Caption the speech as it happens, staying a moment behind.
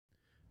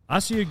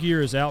ICO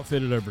Gear has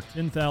outfitted over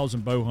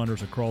 10,000 bow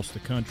hunters across the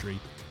country,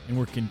 and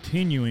we're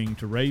continuing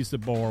to raise the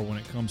bar when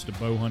it comes to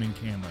bow hunting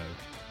camo.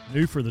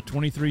 New for the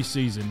 23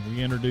 season,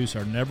 we introduce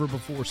our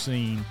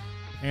never-before-seen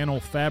panel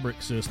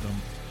fabric system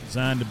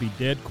designed to be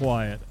dead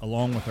quiet,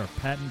 along with our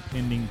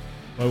patent-pending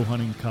bow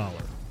hunting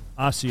collar.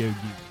 ICO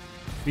Gear.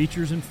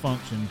 Features and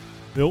function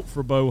built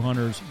for bow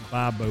hunters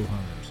by bow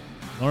hunters.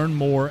 Learn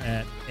more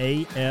at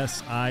asiogear.com.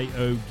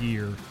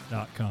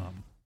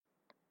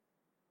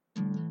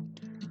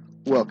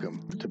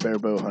 Welcome to Bear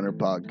Bow Hunter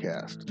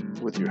Podcast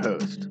with your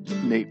host,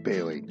 Nate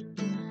Bailey,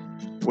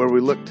 where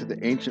we look to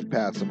the ancient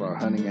paths of our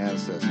hunting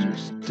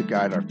ancestors to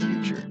guide our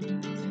future,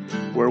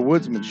 where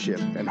woodsmanship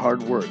and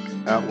hard work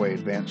outweigh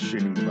advanced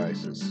shooting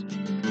devices,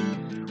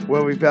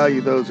 where we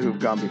value those who have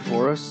gone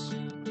before us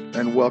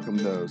and welcome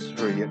those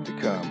who are yet to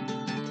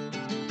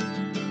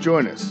come.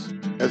 Join us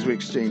as we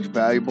exchange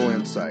valuable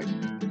insight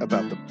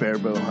about the bear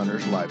bow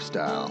hunter's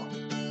lifestyle.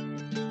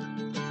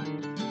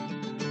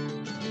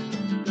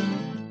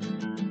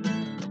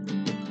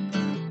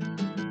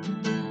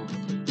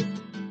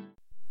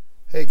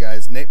 Hey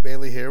guys, Nate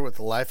Bailey here with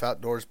the Life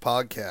Outdoors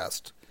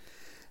Podcast.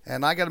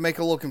 And I got to make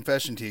a little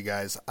confession to you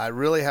guys. I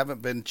really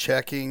haven't been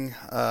checking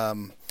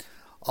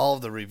all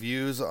of the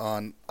reviews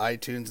on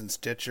iTunes and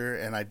Stitcher,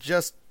 and I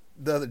just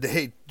the other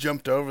day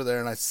jumped over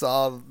there and I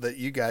saw that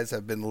you guys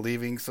have been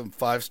leaving some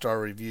 5-star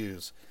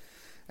reviews,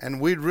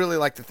 and we'd really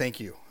like to thank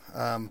you.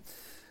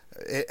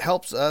 It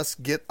helps us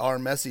get our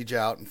message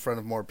out in front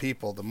of more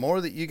people. The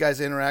more that you guys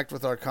interact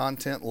with our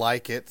content,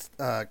 like it,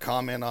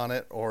 comment on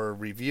it, or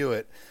review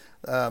it,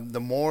 the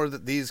more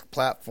that these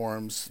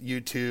platforms,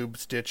 YouTube,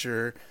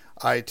 Stitcher,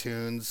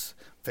 iTunes,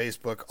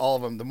 Facebook, all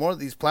of them, the more that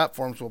these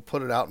platforms will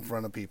put it out in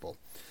front of people.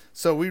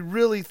 So we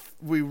really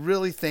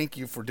thank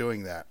you for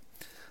doing that.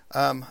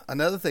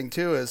 Another thing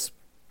too is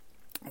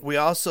we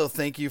also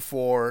thank you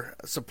for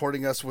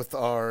supporting us with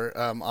our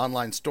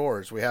online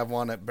stores. We have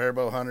one at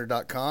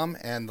bearbowhunter.com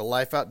and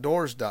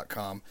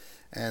thelifeoutdoors.com,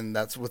 and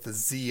that's with a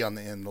Z on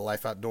the end,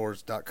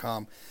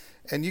 thelifeoutdoors.com.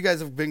 And you guys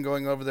have been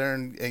going over there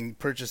and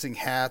purchasing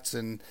hats,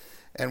 and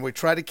we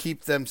try to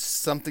keep them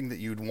something that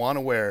you'd want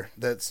to wear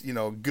that's, you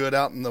know, good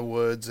out in the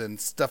woods and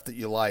stuff that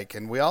you like.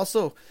 And we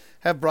also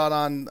have brought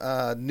on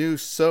new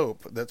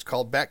soap that's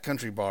called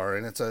Backcountry Bar,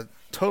 and it's a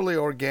totally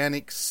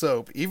organic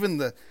soap. Even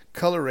the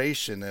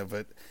coloration of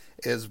it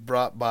is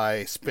brought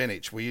by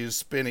spinach. We use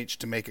spinach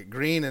to make it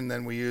green, and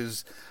then we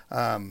use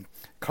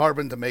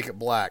carbon to make it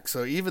black.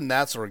 So even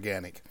that's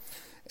organic.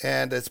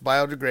 And it's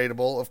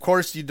biodegradable. Of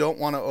course, you don't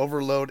want to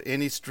overload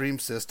any stream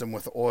system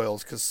with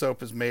oils because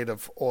soap is made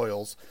of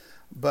oils.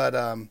 But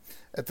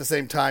at the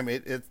same time,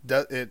 it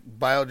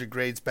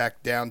biodegrades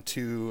back down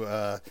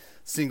to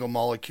single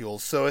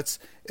molecules. So it's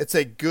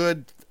a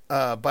good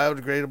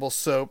biodegradable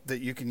soap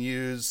that you can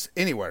use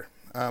anywhere.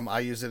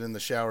 I use it in the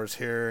showers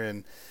here.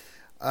 And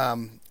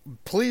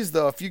please,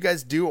 though, if you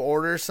guys do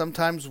order,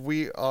 sometimes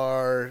we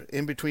are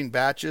in between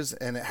batches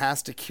and it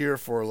has to cure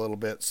for a little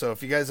bit. So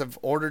if you guys have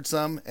ordered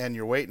some and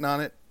you're waiting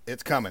on it,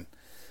 it's coming.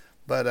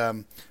 But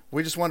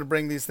we just want to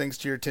bring these things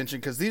to your attention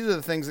because these are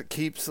the things that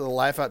keeps the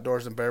Life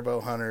Outdoors and Bear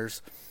Bow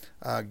Hunters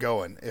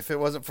going. If it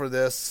wasn't for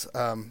this,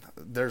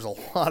 there's a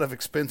lot of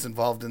expense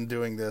involved in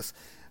doing this.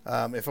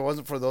 If it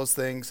wasn't for those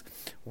things,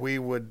 we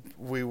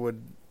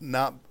would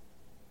not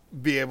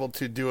be able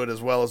to do it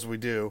as well as we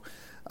do.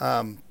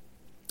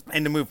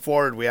 And to move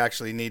forward, we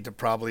actually need to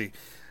probably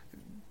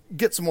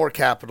get some more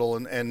capital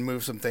and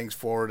move some things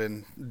forward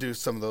and do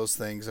some of those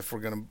things if we're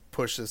going to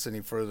push this any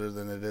further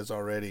than it is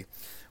already.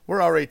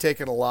 We're already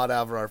taking a lot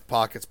out of our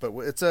pockets, but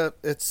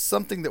it's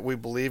something that we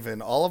believe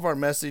in. All of our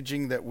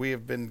messaging that we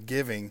have been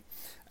giving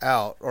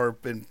out or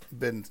been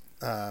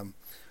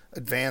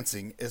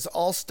advancing is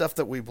all stuff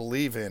that we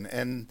believe in,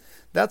 and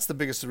that's the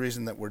biggest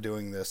reason that we're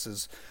doing this.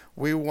 Is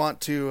we want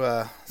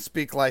to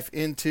speak life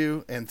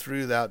into and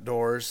through the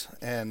outdoors,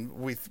 and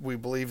we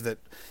believe that,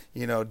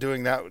 you know,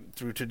 doing that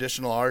through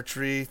traditional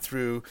archery,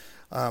 through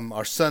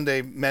our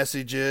Sunday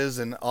messages,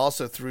 and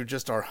also through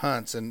just our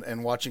hunts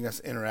and watching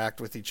us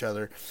interact with each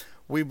other.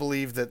 We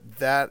believe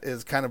that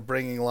is kind of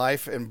bringing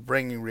life and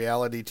bringing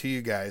reality to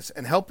you guys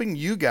and helping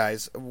you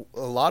guys.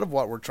 A lot of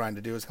what we're trying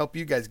to do is help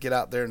you guys get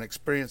out there and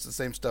experience the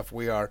same stuff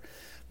we are,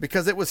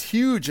 because it was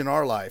huge in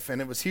our life,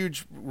 and it was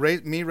huge.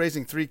 Me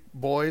raising 3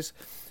 boys,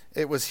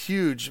 it was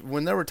huge.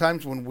 When there were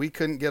times when we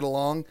couldn't get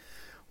along,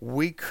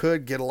 we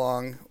could get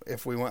along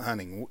if we went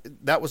hunting.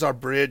 That was our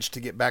bridge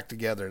to get back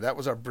together. That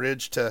was our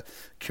bridge to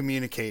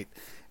communicate.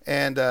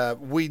 And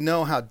we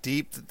know how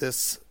deep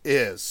this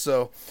is.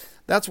 So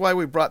that's why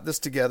we brought this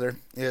together,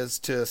 is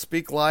to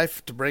speak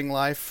life, to bring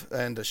life,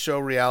 and to show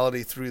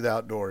reality through the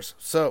outdoors.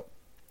 So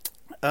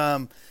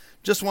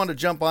just wanted to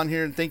jump on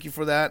here and thank you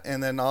for that,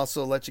 and then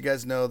also let you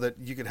guys know that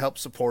you could help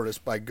support us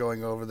by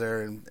going over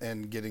there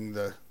and getting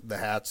the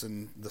hats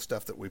and the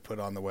stuff that we put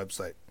on the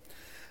website.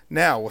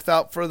 Now,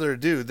 without further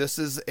ado, this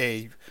is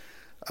a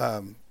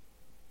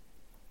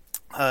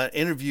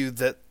interview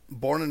that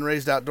Born and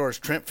Raised Outdoors,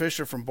 Trent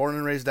Fisher from Born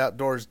and Raised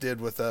Outdoors,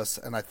 did with us,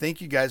 and I think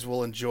you guys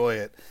will enjoy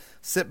it.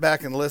 sit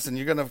back and listen.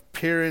 You're going to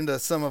peer into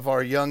some of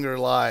our younger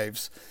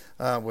lives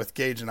with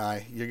Gage and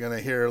I. You're going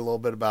to hear a little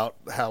bit about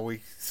how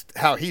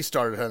he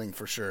started hunting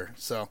for sure.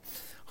 So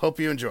hope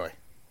you enjoy.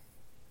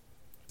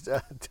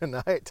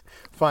 Tonight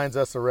finds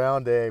us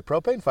around a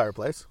propane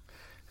fireplace,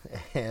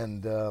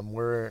 and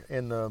we're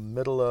in the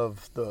middle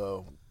of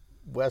the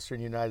western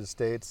United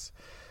States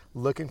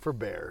looking for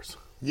bears.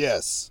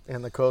 Yes.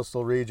 In the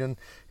coastal region.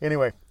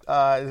 Anyway,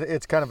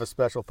 it's kind of a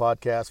special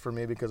podcast for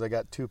me because I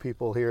got two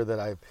people here that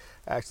I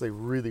actually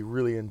really,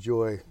 really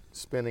enjoy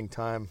spending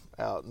time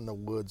out in the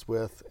woods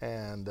with,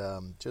 and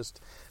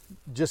just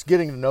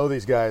getting to know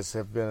these guys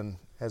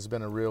has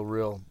been a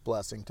real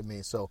blessing to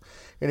me. So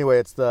anyway,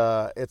 it's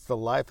the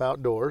Life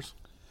Outdoors.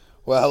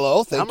 Well,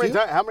 hello, thank you.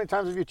 How many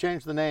times have you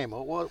changed the name?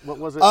 What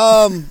was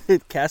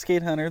it?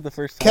 Cascade Hunter the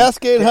first time.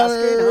 Cascade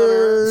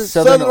Hunter,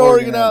 Southern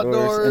Oregon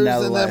Outdoors,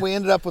 and then we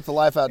ended up with the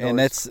Life Outdoors. And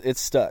it's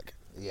stuck.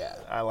 Yeah,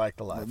 I like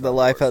the Life. The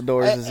Life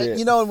Outdoors is it.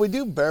 You know, and we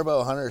do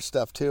barebow hunter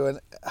stuff too,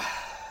 and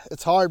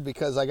it's hard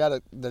because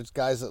there's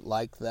guys that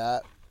like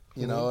that,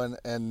 you know,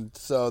 and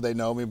so they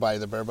know me by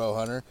the barebow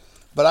hunter.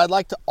 But I'd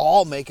like to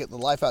all make it the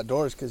Life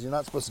Outdoors because you're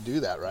not supposed to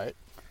do that, right?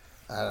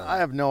 I don't know. I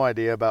have no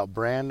idea about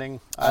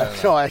branding. I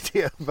have no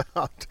idea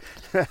about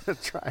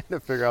trying to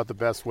figure out the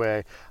best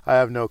way. I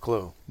have no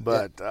clue.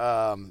 But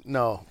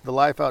no, the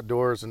Life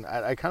Outdoors, and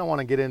I kind of want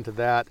to get into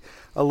that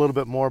a little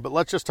bit more. But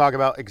let's just talk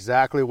about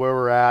exactly where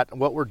we're at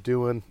and what we're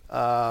doing.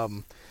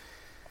 Right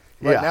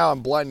now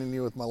I'm blinding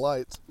you with my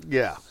lights.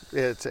 Yeah,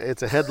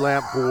 it's a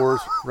headlamp wars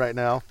right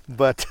now.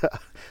 But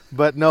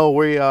no,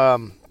 we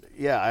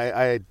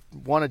I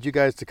wanted you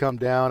guys to come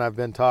down. I've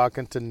been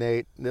talking to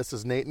Nate. This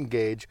is Nate and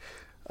Gage,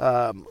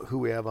 who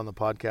we have on the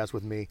podcast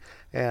with me.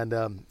 And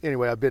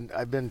anyway, I've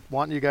been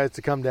wanting you guys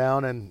to come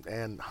down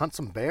and hunt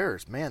some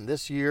bears. Man,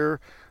 this year,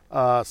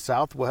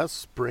 Southwest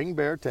spring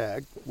bear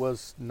tag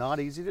was not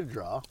easy to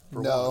draw.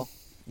 No,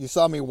 you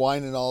saw me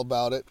whining all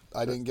about it.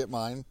 I didn't get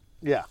mine.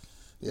 Yeah.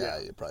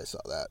 Yeah, you probably saw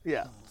that.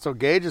 Yeah. So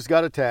Gage has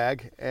got a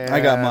tag. And I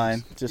got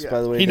mine,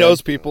 by the way. He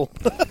knows people.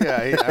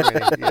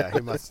 He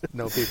must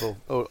know people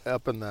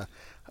up in the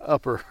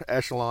upper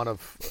echelon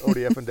of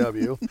ODF and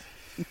W.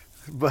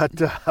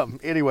 But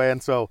anyway,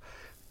 and so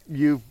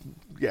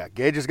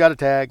Gage has got a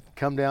tag.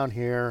 Come down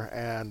here,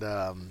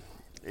 and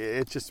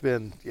it's just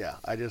been,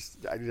 I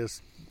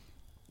just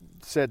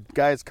said,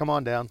 guys, come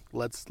on down.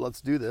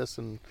 Let's do this,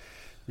 and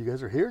you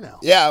guys are here now.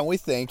 Yeah, and we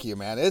thank you,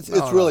 man. It's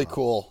really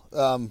cool.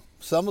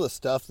 Some of the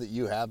stuff that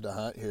you have to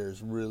hunt here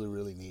is really,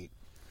 really neat.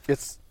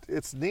 It's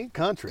neat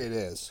country. It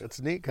is.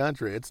 It's neat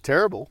country. It's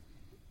terrible.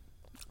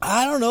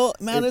 I don't know,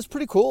 man. It's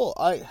pretty cool.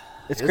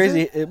 It's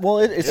crazy. It?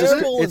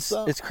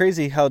 It's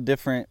crazy how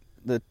different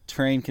the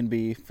terrain can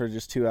be for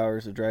just 2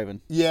 hours of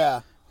driving. Yeah.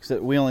 So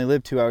we only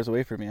live 2 hours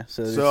away from you.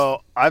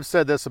 So I've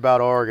said this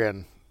about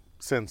Oregon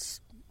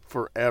since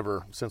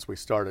forever, since we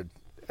started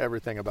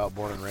everything about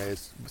Born and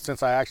Raised,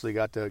 since I actually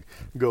got to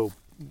go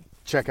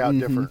check out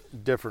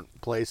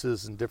different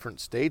places and different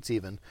states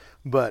even.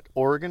 But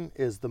Oregon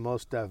is the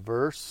most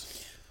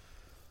diverse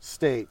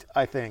state,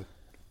 I think,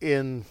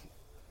 in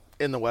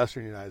the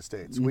western United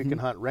States. We can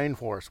hunt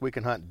rainforest, we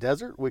can hunt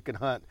desert, we can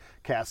hunt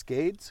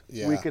Cascades,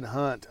 we can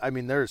hunt,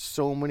 there's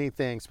so many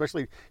things,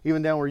 especially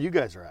even down where you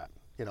guys are at,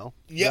 you know.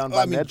 Yeah, down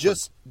by Medford.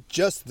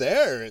 just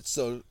there it's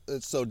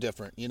so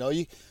different. You know,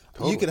 you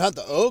can hunt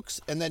the oaks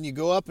and then you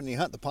go up and you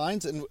hunt the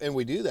pines, and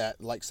we do that.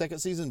 Like second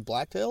season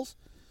blacktails.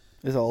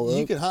 It's all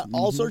you can hunt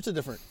all sorts of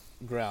different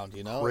ground,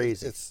 you know.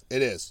 Crazy.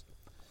 It is.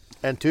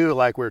 And too,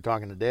 like we were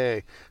talking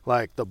today,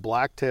 like the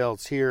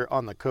blacktails here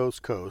on the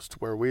coast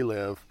where we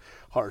live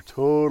are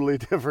totally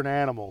different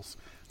animals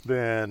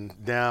than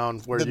down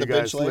where you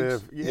guys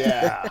live.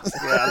 Yeah,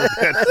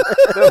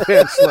 the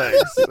bench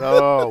legs.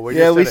 Oh, we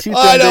shoot them.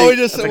 I know. We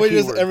just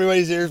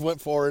everybody's ears went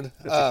forward.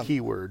 That's a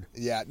key word.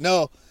 Yeah.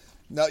 No,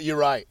 you're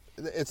right.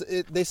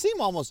 They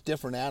seem almost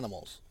different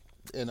animals.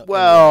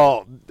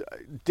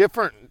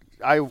 Different.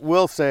 I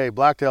will say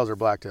blacktails are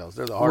blacktails.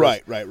 They're the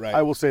hardest. Right.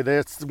 I will say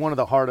that's one of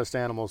the hardest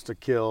animals to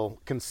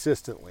kill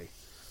consistently,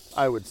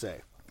 I would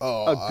say.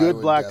 Oh, a good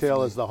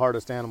blacktail is the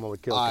hardest animal to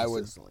kill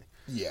consistently.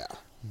 Yeah.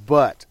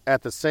 But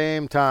at the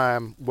same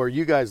time, where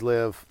you guys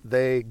live,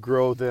 they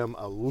grow them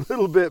a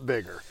little bit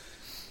bigger.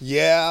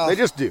 Yeah. They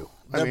just do.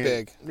 They're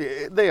big.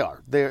 They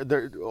are.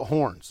 They're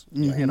horns.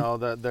 You know,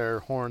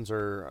 their horns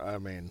are,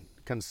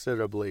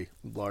 considerably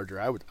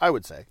larger, I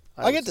would say.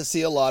 I get to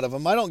see a lot of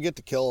them. I don't get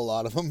to kill a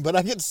lot of them, but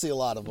I get to see a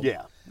lot of them.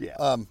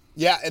 Yeah.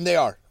 And they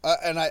are.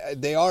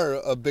 They are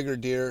a bigger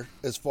deer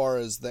as far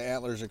as the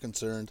antlers are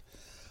concerned.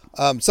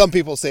 Some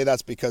people say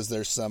that's because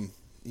there's some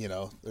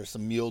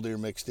mule deer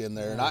mixed in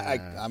there, and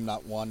I'm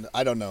not one.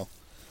 I don't know.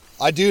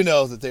 I do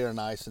know that they are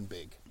nice and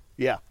big.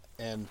 Yeah.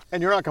 And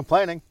you're not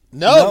complaining.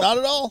 No, not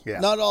at all.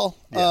 Yeah. Not at all.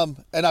 Yeah.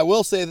 And I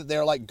will say that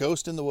they're like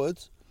ghosts in the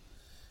woods.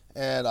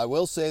 And I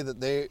will say that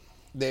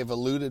they've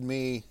eluded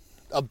me.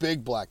 A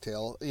big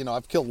blacktail,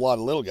 I've killed a lot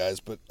of little guys,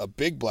 but a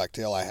big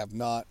blacktail, I have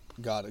not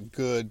got a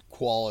good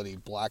quality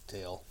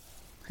blacktail.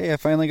 Hey, I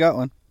finally got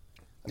one.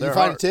 Did you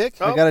find a tick?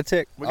 I got a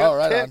tick. We got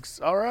right ticks.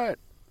 All right.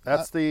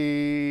 That's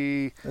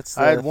I That's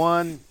had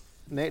one.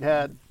 Nate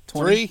had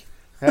 3.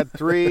 Had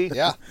 3.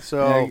 Yeah.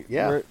 So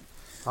yeah.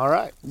 All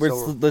right.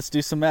 So Let's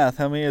do some math.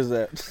 How many is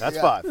that? that's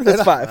Yeah. 5.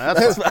 That's 5.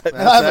 That's 5. And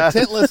I have a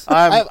tentless.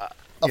 I have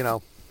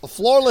a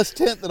floorless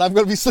tent that I'm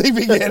going to be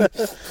sleeping in.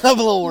 I'm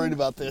a little worried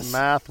about this.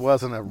 Math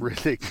wasn't a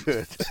really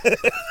good.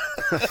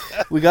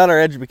 We got our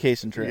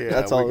education, Trent. Yeah,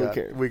 That's all we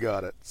care. We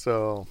got it.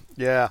 So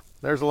yeah,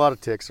 there's a lot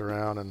of ticks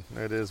around, and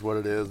it is what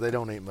it is. They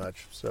don't eat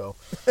much, so.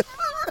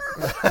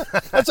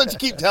 That's what you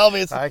keep telling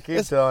me. I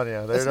keep telling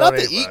you, they it's don't not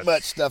the eat much.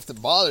 much stuff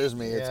that bothers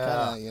me. It's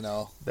Yeah. kind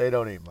of, They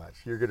don't eat much.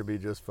 You're going to be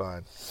just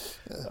fine.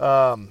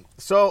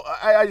 So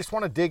I just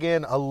want to dig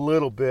in a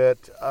little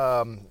bit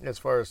as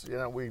far as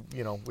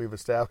we've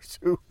established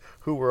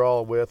who we're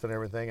all with and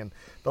everything, and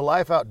the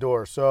life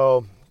outdoors.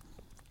 So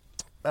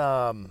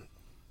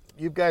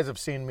you guys have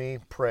seen me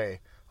pray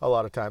a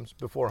lot of times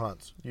before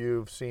hunts.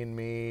 You've seen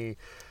me,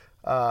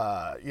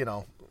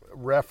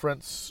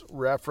 reference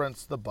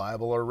the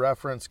Bible or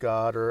reference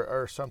God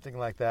or something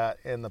like that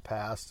in the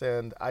past,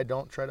 and I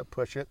don't try to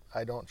push it.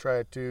 I don't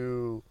try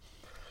to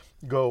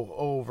go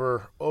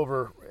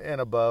over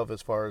and above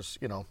as far as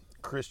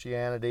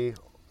Christianity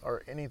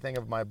or anything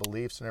of my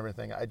beliefs and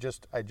everything. I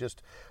just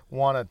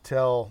want to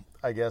tell,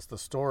 I guess, the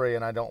story,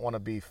 and I don't want to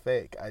be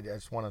fake. I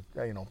just want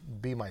to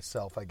be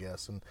myself, I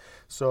guess. And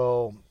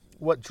so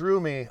what drew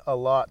me a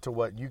lot to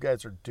what you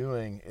guys are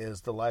doing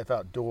is the life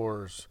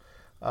outdoors.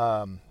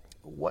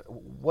 What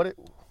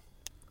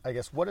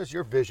is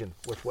your vision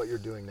with what you're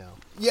doing now?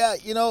 Yeah,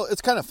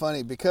 it's kind of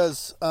funny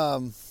because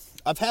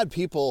I've had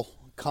people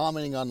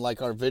commenting on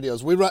like our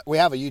videos. We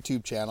have a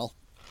YouTube channel.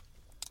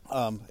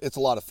 It's a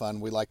lot of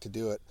fun. We like to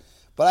do it.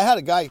 But I had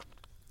a guy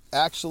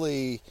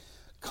actually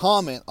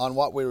comment on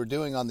what we were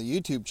doing on the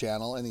YouTube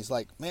channel, and he's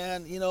like,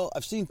 "Man,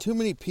 I've seen too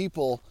many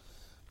people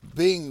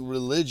being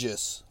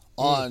religious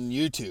on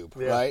YouTube,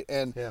 right?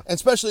 And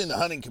especially in the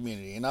hunting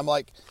community." And I'm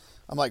like,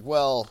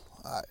 well,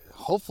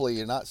 hopefully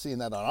you're not seeing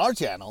that on our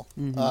channel.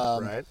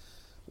 Right.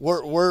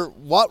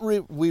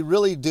 We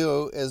really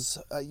do is,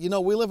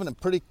 we live in a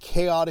pretty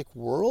chaotic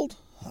world.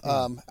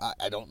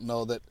 I don't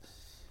know that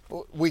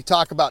we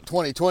talk about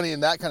 2020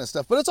 and that kind of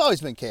stuff, but it's always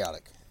been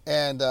chaotic.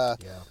 And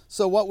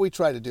so what we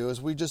try to do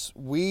is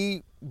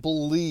we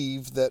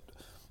believe that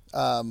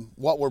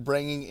what we're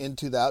bringing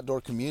into the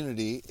outdoor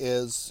community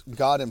is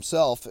God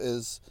himself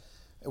is.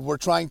 We're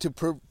trying to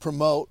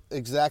promote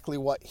exactly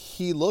what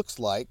he looks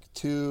like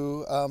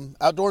to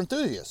outdoor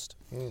enthusiasts.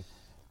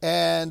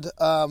 And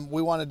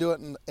we want to do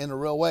it in a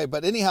real way.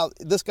 But anyhow,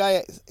 this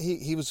guy,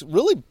 he was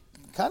really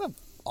kind of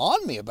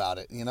on me about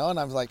it, and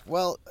I was like,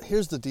 well,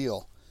 here's the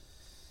deal.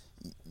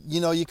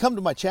 You come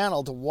to my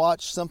channel to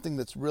watch something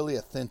that's really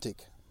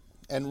authentic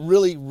and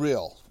really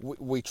real.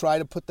 We try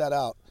to put that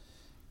out.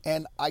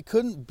 And I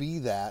couldn't be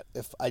that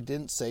if I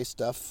didn't say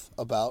stuff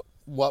about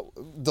what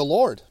the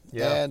Lord.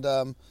 Yeah. And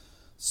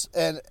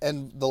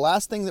the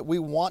last thing that we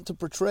want to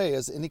portray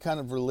is any kind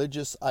of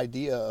religious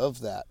idea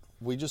of that.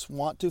 We just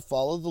want to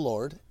follow the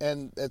Lord,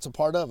 and it's a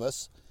part of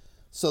us.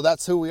 So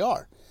that's who we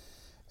are.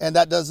 And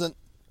that doesn't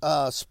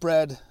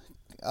spread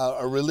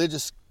a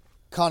religious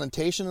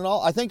connotation at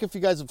all. I think if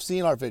you guys have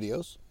seen our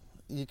videos,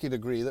 you could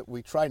agree that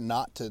we try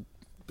not to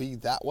be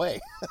that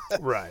way.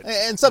 Right.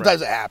 And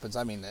sometimes it happens.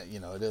 I mean,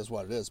 it is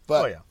what it is.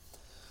 But yeah.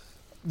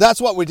 That's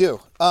what we do.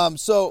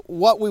 So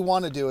what we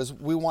want to do is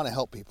we want to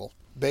help people.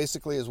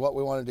 Basically is what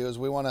we want to do is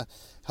we want to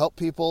help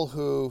people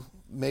who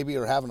maybe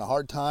are having a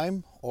hard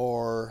time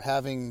or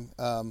having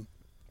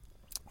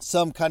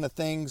some kind of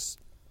things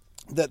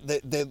that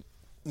they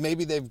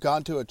maybe they've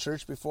gone to a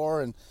church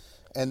before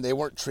and they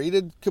weren't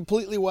treated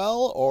completely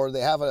well, or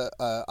they have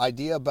a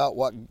idea about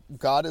what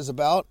God is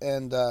about,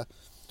 and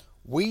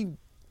we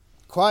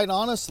quite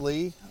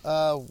honestly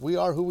we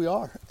are who we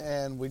are,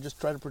 and we just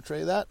try to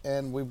portray that,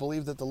 and we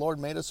believe that the Lord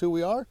made us who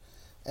we are,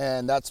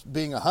 and that's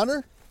being a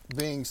hunter,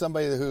 being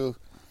somebody who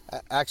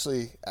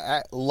actually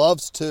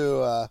loves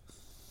to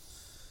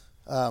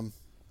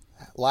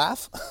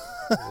laugh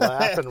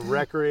and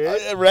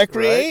recreate, right.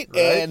 Right.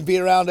 And be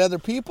around other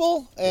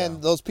people,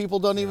 and those people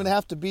don't even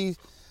have to be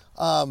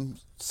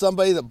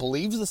somebody that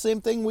believes the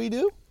same thing we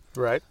do,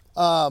 right.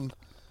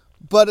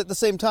 But at the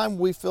same time,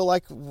 we feel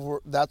like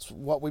that's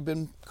what we've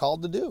been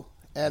called to do,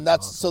 and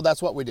that's awesome. So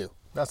that's what we do.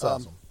 That's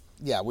awesome.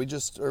 Yeah, we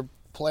just are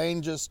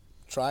plain just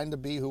trying to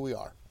be who we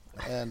are,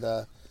 and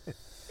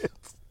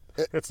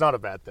it's not a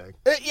bad thing.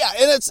 And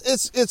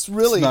it's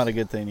really It's not a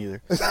good thing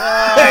either.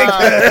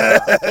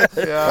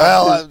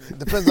 Well, it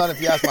depends on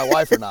if you ask my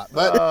wife or not.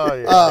 But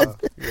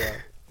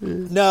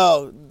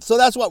no, so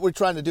that's what we're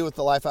trying to do with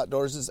the Life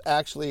Outdoors. Is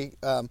actually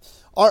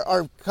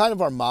our kind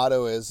of our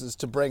motto is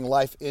to bring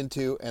life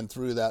into and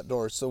through the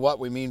outdoors. So what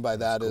we mean by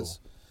that is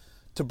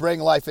to bring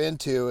life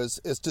into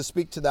is to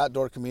speak to the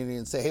outdoor community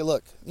and say, hey,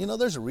 look,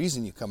 there's a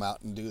reason you come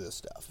out and do this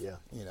stuff. Yeah.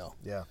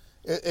 Yeah.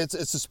 It's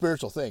a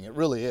spiritual thing. It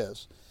really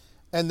is.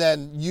 And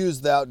then use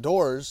the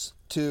outdoors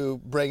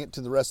to bring it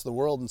to the rest of the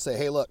world and say,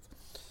 hey, look,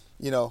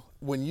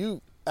 when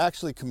you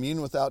actually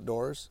commune with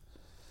outdoors,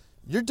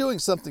 you're doing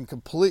something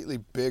completely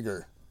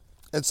bigger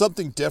and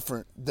something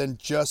different than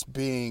just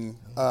being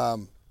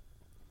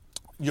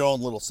your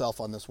own little self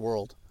on this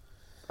world.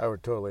 I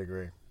would totally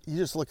agree. You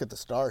just look at the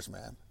stars,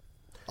 man.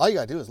 All you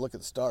got to do is look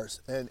at the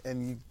stars, and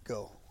you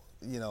go,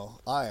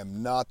 I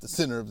am not the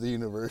center of the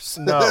universe.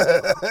 No.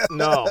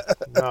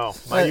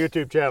 My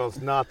YouTube channel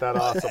is not that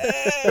awesome.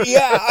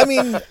 Yeah, I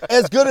mean,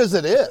 as good as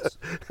it is.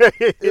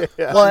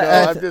 Yeah.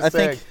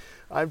 Well,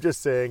 I'm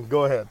just saying.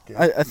 Go ahead.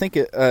 I think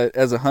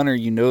as a hunter,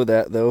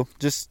 that though.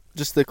 Just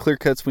the clear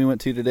cuts we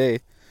went to today,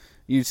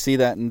 you see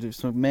that and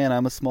just, man,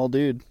 I'm a small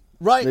dude.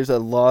 Right. There's a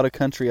lot of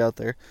country out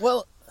there.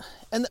 Well,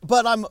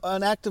 but I'm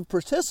an active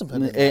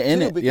participant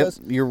in it.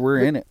 Because we're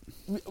in it.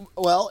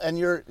 Well, and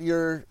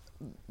you're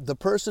the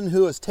person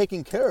who is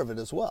taking care of it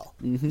as well.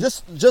 Mm-hmm.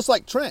 Just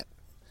like Trent.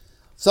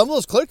 Some of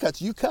those clear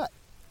cuts you cut.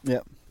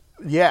 Yep.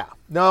 Yeah.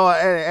 No,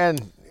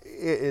 and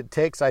it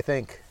takes, I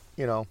think,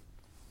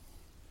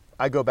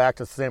 I go back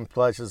to the same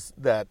places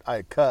that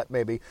I cut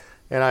maybe,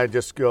 and I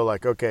just go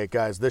like, okay,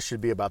 guys, this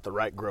should be about the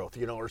right growth,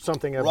 or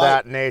something of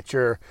that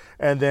nature.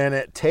 And then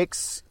it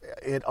takes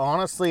it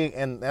honestly,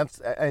 and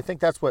I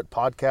think that's what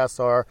podcasts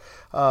are.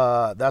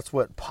 That's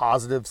what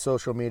positive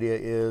social media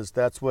is.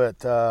 That's what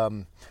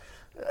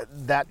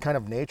that kind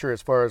of nature,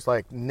 as far as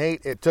like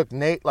Nate. It took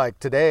Nate like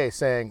today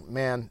saying,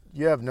 man,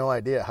 you have no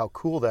idea how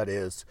cool that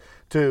is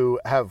to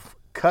have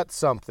cut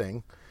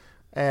something.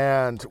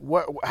 And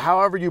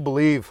however you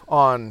believe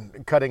on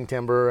cutting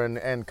timber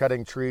and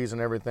cutting trees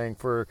and everything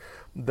for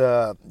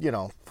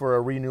for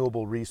a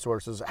renewable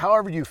resources,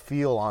 however you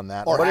feel on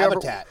that, or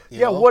habitat,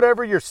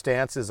 whatever your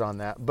stance is on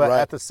that. But right.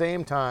 At the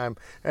same time,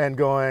 and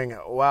going,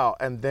 wow,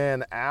 and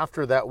then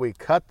after that we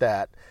cut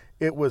that,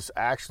 it was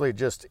actually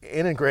just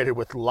integrated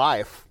with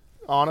life.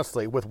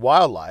 Honestly, with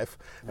wildlife,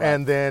 right.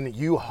 And then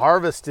you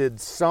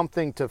harvested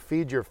something to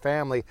feed your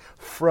family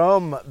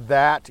from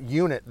that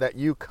unit that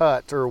you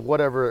cut or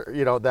whatever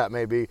that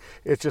may be.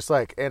 It's just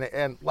like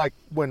and like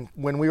when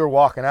we were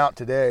walking out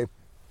today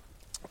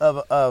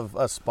of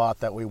a spot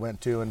that we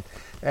went to,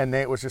 and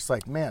Nate was just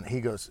like, man,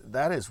 he goes,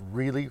 that is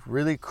really,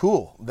 really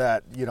cool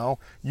that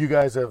you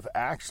guys have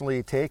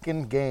actually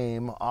taken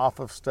game off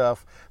of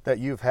stuff that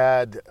you've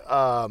had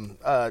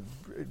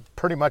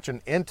pretty much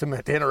an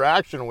intimate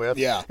interaction with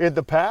in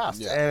the past.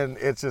 Yeah. And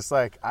it's just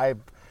like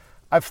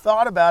I've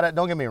thought about it.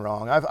 Don't get me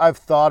wrong. I've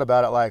thought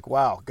about it like,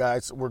 wow,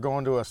 guys, we're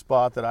going to a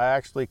spot that I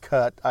actually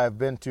cut. I've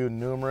been to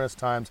numerous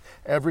times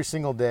every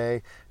single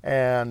day.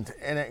 And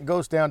it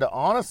goes down to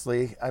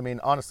honestly,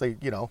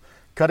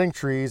 cutting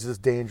trees is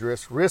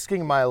dangerous.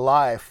 Risking my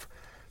life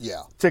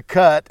to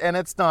cut. And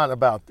it's not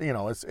about,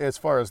 as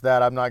far as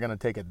that, I'm not going to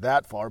take it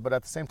that far. But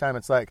at the same time,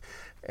 it's like,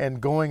 and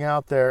going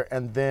out there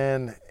and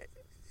then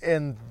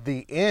in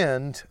the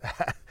end,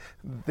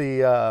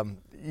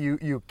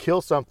 you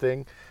kill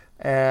something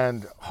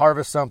and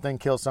harvest something,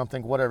 kill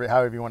something, whatever,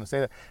 however you want to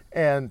say that,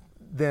 and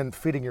then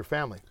feeding your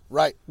family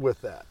right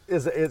with that.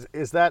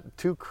 Is that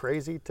too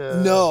crazy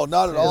to? No,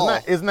 not at all.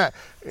 Isn't that?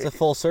 It's a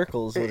full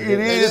circle. Is what it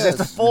is. It's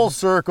a full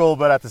circle,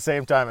 but at the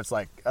same time, it's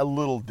like a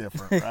little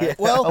different, right?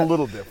 Well, a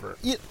little different.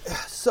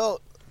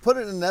 So put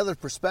it in another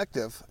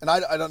perspective, and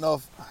I don't know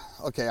if.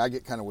 Okay, I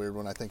get kind of weird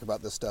when I think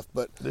about this stuff,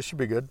 but this should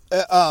be good.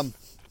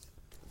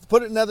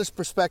 Put it in another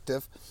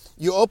perspective.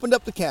 You opened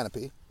up the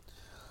canopy,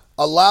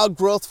 allowed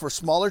growth for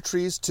smaller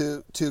trees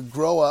to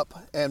grow up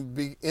and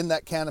be in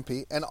that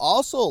canopy, and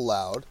also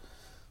allowed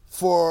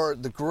for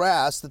the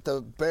grass that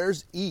the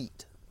bears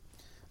eat.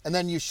 And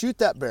then you shoot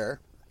that bear,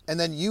 and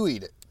then you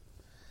eat it.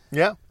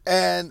 Yeah.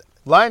 And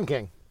Lion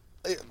King.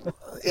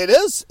 It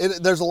is.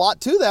 There's a lot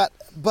to that,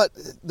 but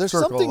there's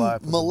Circle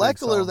something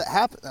molecular that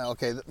happens.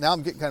 Okay, now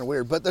I'm getting kind of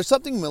weird, but there's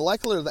something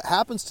molecular that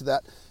happens to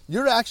that.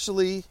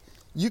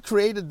 You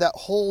created that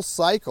whole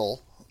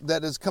cycle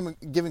that is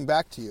giving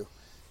back to you.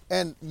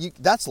 And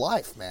that's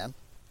life, man.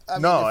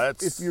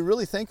 If you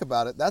really think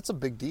about it, that's a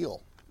big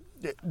deal.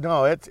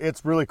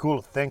 It's really cool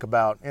to think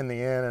about in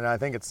the end, and I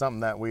think it's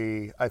something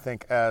that I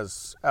think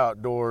as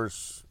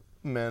outdoors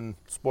men,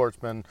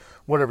 sportsmen,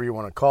 whatever you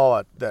want to call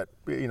it, that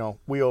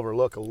we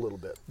overlook a little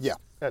bit. Yeah.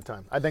 At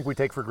times, I think we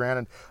take for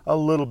granted a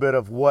little bit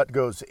of what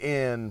goes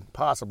in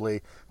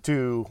possibly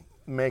to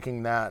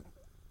making that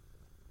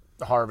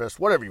harvest,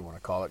 whatever you want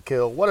to call it,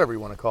 kill, whatever you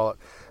want to call it,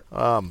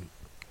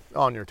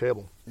 on your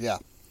table. Yeah.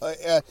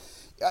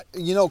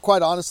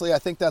 Quite honestly, I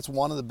think that's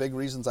one of the big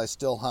reasons I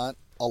still hunt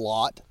a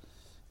lot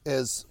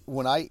is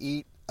when I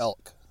eat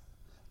elk,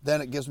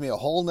 then it gives me a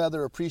whole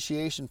nother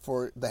appreciation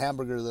for the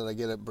hamburger that I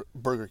get at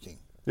Burger King.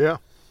 Yeah.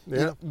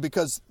 Yeah.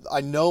 Because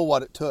I know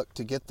what it took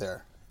to get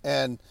there.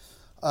 And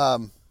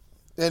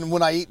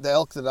when I eat the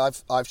elk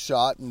that I've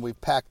shot and we've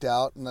packed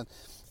out, and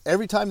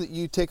every time that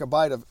you take a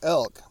bite of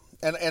elk,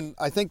 and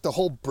I think the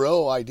whole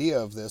bro idea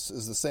of this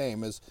is the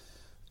same, is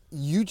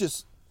you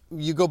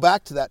go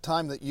back to that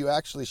time that you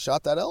actually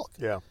shot that elk.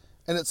 Yeah.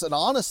 And it's an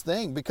honest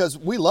thing because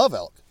we love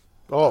elk.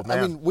 Oh, man.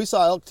 I mean, we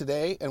saw elk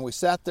today and we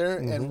sat there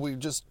and we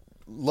just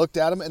looked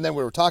at them, and then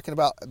we were talking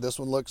about this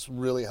one looks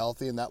really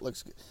healthy and that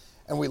looks good.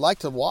 And we like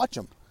to watch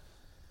them.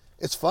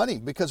 It's funny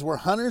because we're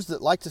hunters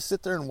that like to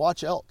sit there and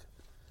watch elk.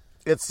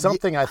 It's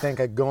something I think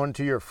like going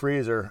to your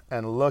freezer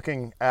and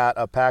looking at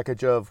a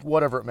package of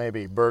whatever it may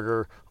be,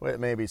 burger, it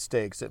may be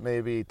steaks, it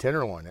may be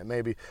tenderloin, it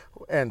may be,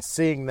 and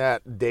seeing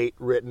that date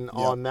written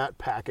on that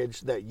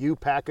package that you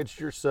packaged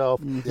yourself.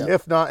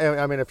 If not,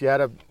 I mean, if you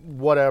had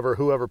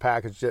whoever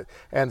packaged it,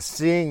 and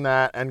seeing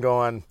that and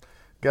going,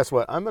 guess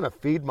what? I'm going to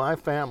feed my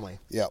family.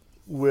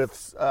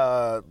 With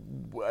a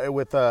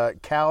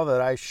cow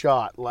that I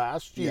shot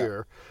last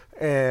year,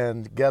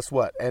 and guess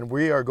what? And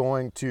we are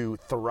going to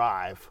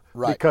thrive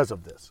because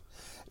of this.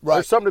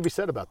 There's something to be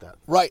said about that.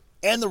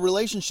 And the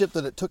relationship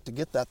that it took to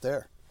get that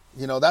there.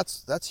 You know,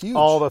 that's huge.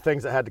 All the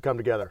things that had to come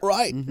together.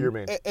 You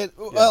mean?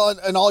 Well,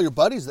 and all your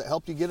buddies that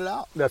helped you get it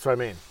out. That's what I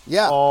mean.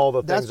 Yeah. All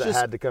the things that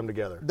had to come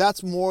together.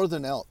 That's more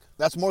than elk.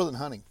 That's more than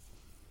hunting.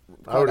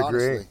 I would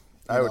agree. Honestly,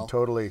 I would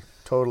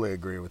totally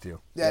agree with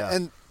you.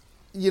 And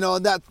you know,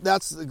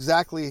 that's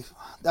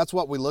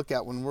what we look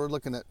at when we're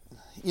looking at,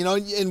 you know,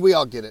 and we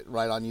all get it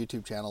right on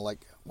YouTube channel. Like,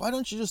 why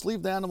don't you just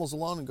leave the animals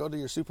alone and go to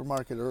your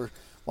supermarket? Or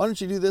why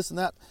don't you do this and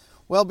that?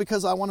 Well,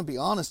 because I want to be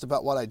honest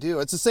about what I do.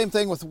 It's the same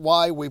thing with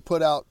why we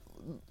put out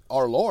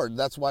our Lord.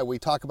 That's why we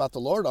talk about the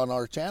Lord on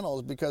our channel,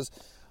 is because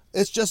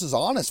it's just as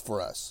honest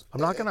for us.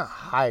 I'm not going to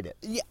hide it.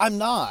 Yeah, I'm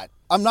not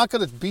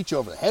going to beat you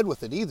over the head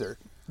with it either.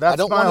 That's I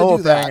don't my want whole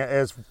to do thing that.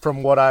 is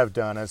from what I've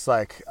done. It's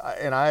like,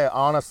 and I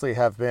honestly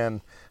have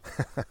been,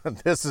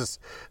 this is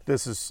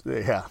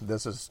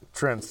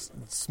Trent's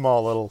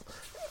small little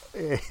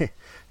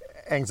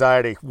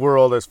anxiety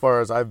world, as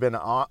far as I've been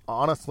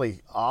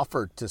honestly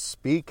offered to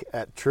speak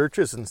at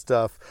churches and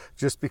stuff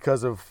just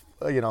because of,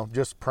 you know,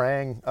 just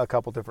praying a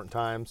couple different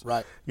times,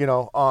 you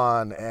know,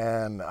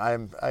 and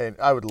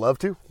I would love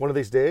to one of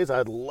these days.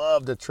 I'd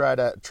love to try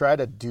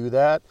to do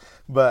that,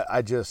 but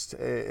I just,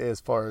 as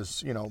far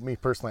as, you know, me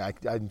personally,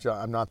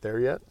 I'm not there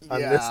yet.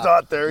 It's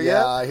not there yet.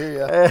 Yeah, I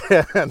hear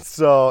you. And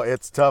so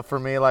it's tough for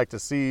me, like, to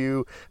see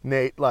you,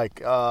 Nate,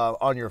 like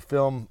on your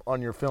film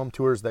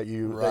tours that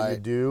you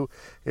do.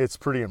 It's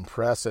pretty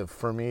impressive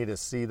for me to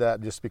see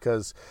that, just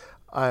because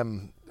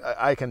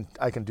I can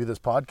do this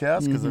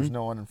podcast because there's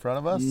no one in front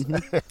of us. And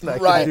I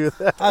can do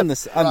that. I'm the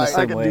same way.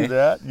 I can do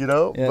that, you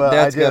know. Yeah, but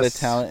Dad's got a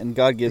talent, and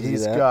God gives you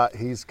that.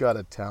 He's got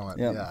a talent.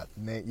 Yep. Yeah,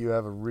 Nate, you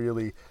have a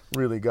really,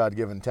 really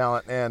God-given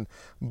talent.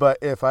 But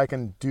if I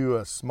can do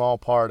a small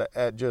part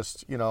at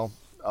just, you know,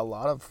 a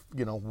lot of,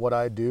 you know, what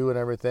I do and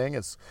everything,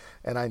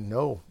 and I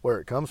know where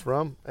it comes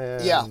from.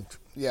 And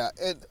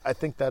I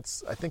think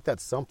that's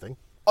something.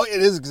 Oh,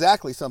 it is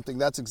exactly something.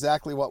 That's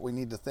exactly what we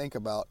need to think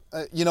about.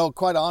 You know,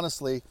 quite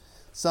honestly,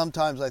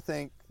 sometimes I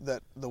think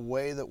that the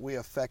way that we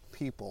affect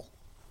people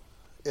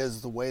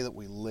is the way that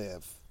we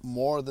live,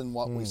 more than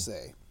what we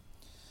say.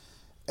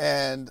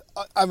 And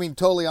I mean,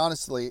 totally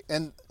honestly,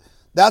 and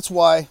that's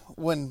why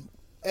when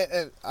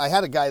I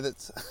had a guy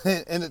that's,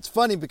 and it's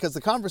funny because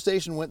the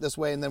conversation went this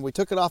way, and then we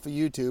took it off of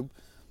YouTube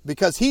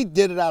because he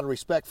did it out of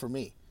respect for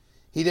me.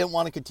 He didn't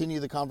want to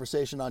continue the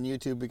conversation on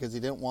YouTube because he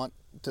didn't want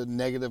to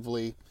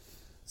negatively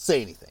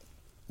say anything,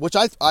 which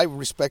I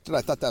respected.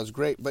 I thought that was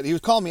great, but he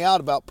was calling me out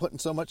about putting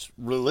so much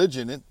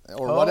religion in,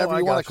 or whatever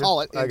you want to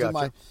call it,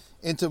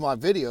 into my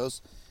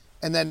videos.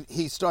 And then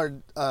he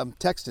started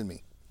texting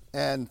me,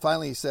 and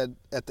finally he said,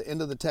 at the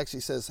end of the text, he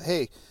says,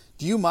 "Hey,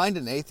 do you mind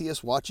an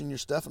atheist watching your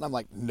stuff?" And I'm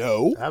like,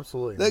 "No,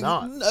 absolutely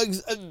not.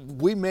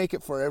 We make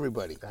it for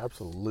everybody,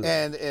 absolutely,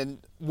 and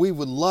we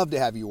would love to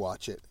have you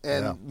watch it.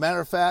 And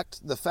matter of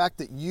fact, the fact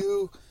that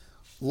you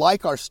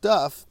like our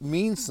stuff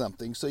means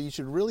something, so you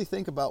should really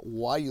think about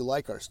why you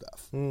like our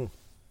stuff."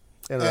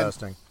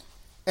 Interesting.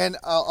 And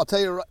I'll tell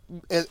you,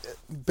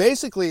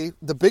 basically,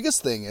 the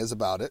biggest thing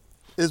about it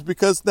is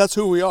because that's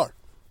who we are.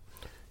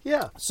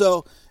 Yeah.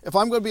 So if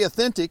I'm going to be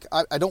authentic,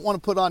 I don't want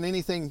to put on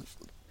anything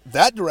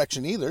that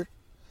direction either,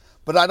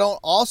 but I don't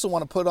also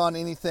want to put on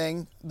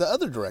anything the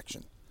other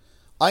direction.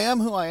 I am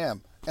who I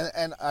am,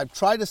 and I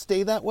try to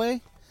stay that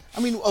way. I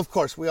mean, of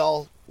course, we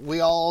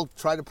all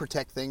try to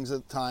protect things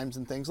at times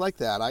and things like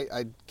that.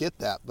 I get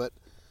that, but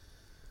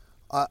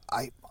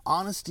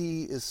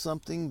honesty is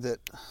something that,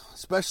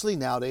 especially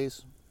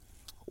nowadays,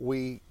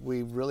 we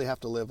really have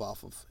to live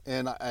off of,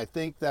 and I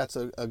think that's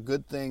a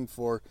good thing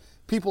for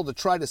people to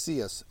try to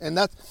see us, and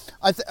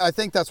I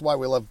think that's why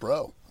we love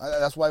Bro.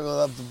 That's why we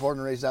love the Born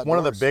and Raised Outdoors. One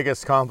of the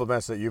biggest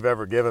compliments that you've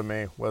ever given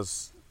me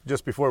was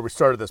just before we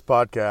started this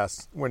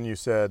podcast, when you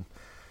said,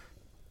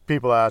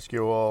 people ask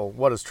you, "Well,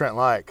 what is Trent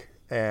like?"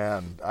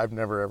 And I've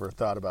never ever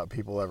thought about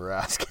people ever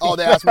asking. Oh,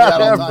 they ask me that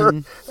all the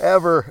time.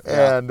 Ever.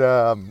 Yeah.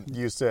 And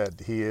you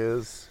said he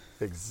is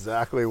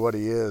exactly what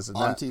he is. And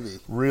on TV.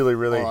 Really,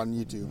 or on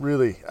YouTube.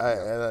 Really,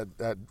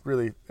 that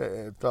really,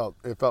 it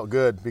felt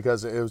good,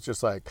 because it was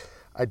just like,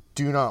 I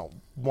do not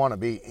want to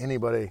be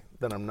anybody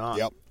that I'm not.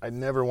 Yep. I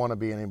never want to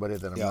be anybody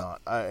that I'm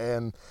not.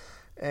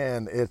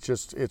 And it's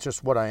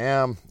just what I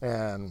am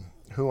and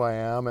who I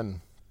am.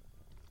 And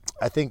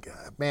I think,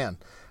 man,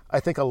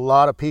 a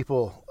lot of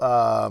people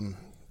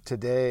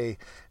today,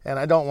 and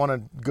I don't want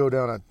to go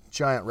down a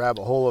giant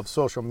rabbit hole of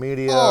social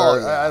media.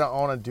 I don't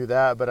want to do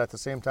that, but at the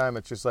same time,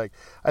 it's just like,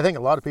 I think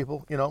a lot of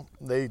people, you know,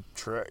 they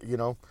try, you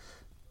know,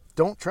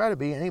 don't try to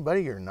be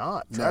anybody you're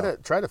not. No.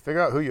 Try to figure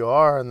out who you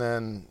are, and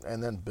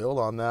then build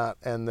on that,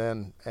 and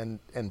then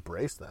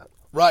embrace that.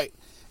 Right.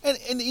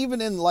 And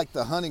even in like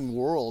the hunting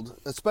world,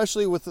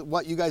 especially with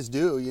what you guys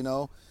do, you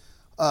know,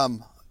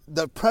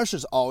 the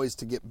pressure's always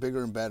to get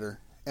bigger and better.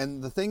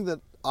 And the thing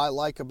that I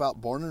like about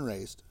Born and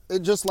Raised,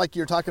 just like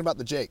you're talking about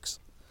the Jakes,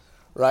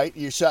 right?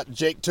 You shot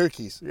Jake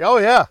turkeys. Oh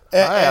yeah,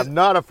 And- I am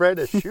not afraid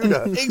to shoot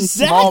a Exactly.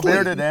 small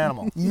bearded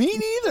animal. Me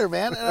neither,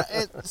 man.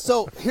 And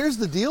so here's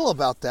the deal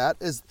about that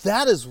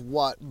is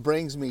what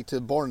brings me to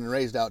Born and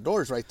Raised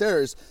Outdoors right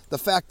there, is the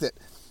fact that,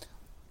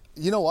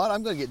 you know what,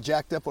 I'm going to get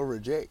jacked up over a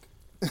Jake.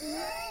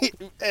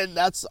 And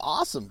that's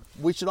awesome.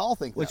 We should all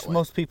think Which that way.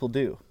 most people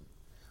do.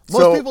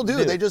 Most people do.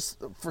 do. They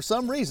just, for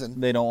some reason,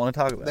 They don't want to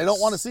talk about they it. don't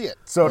want to see it.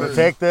 So to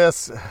take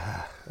this,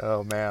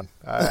 oh man,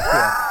 I'm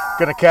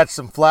gonna catch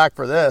some flack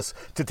for this.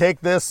 To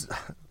take this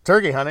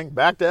turkey hunting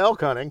back to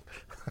elk hunting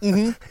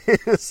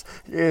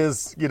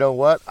is you know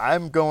what?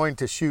 I'm going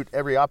to shoot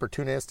every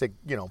opportunistic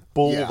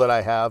bull Yeah. that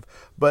I have,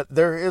 but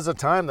there is a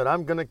time that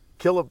I'm gonna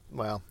kill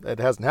it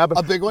hasn't happened.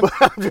 A big one? But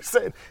I'm just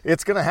saying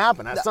it's gonna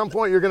happen. At some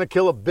point, you're gonna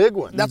kill a big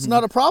one. That's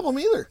not a problem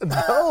either.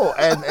 No,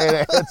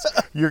 and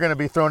you're going to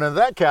be thrown into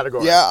that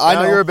category. Yeah, I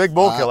now know. you're a big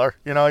bull killer.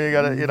 You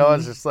gotta,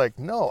 it's just like,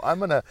 no, I'm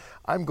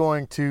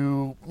going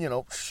to,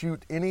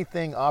 shoot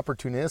anything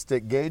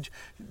opportunistic. Gage,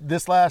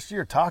 this last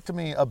year, talk to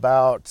me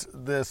about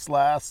this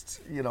last,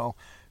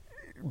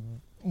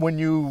 when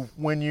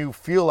you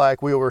feel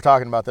like we were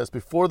talking about this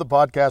before the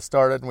podcast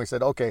started, and we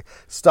said, okay,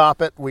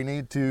 stop it. We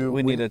need to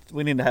We need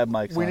to have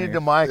mics. we on need here.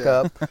 to mic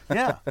up.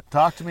 Yeah,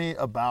 talk to me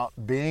about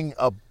being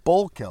a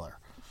bull killer.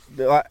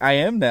 I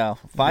am now.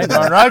 Finally.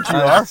 Darn right you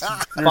are.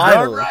 You're darn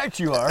Finally. right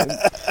you are.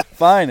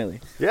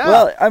 Finally. Yeah.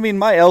 Well, I mean,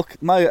 my elk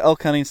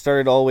hunting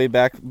started all the way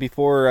back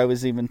before I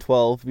was even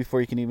 12. Before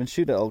you can even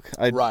shoot elk.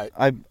 Right.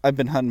 I've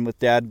been hunting with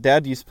Dad.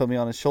 Dad used to put me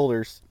on his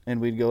shoulders, and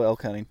we'd go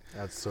elk hunting.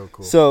 That's so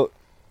cool. So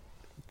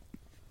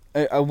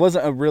I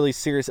wasn't a really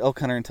serious elk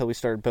hunter until we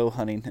started bow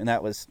hunting, and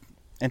that was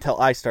until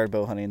I started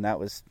bow hunting. And that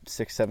was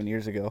 6-7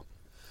 years ago.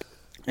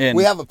 And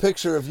We have a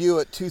picture of you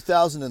at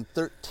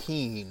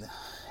 2013,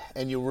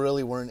 and you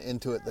really weren't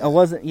into it then. I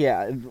wasn't.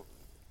 Yeah,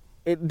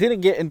 it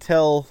didn't get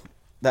until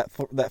that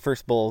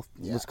first bull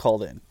was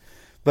called in,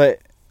 but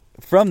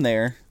from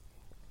there,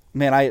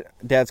 man,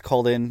 Dad's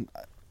called in.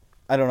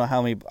 I don't know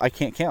how many. I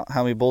can't count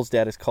how many bulls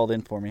Dad has called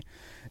in for me,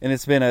 and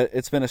it's been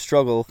a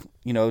struggle.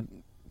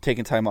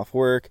 Taking time off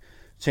work,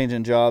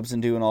 changing jobs,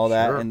 and doing all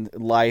that, Sure. and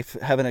life,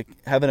 having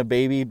a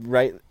baby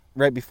right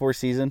before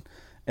season,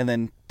 and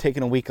then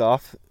taking a week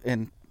off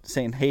and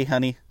saying, "Hey,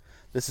 honey,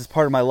 this is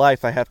part of my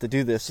life. I have to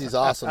do this." She's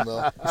awesome,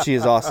 though. She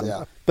is awesome.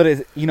 Yeah.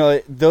 But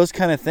those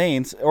kind of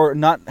things, or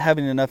not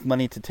having enough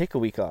money to take a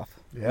week off.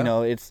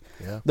 Yeah. It's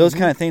Yeah. those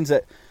kind of things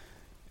that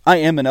I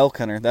am an elk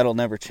hunter. That'll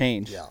never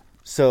change. Yeah.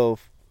 So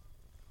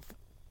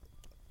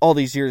all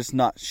these years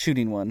not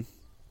shooting one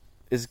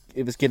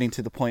it was getting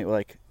to the point where,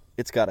 like,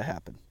 it's got to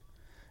happen.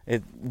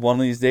 One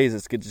of these days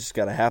it's just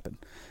got to happen.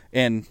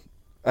 And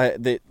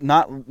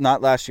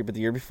not last year, but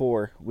the year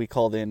before, we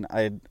called in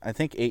I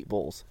think 8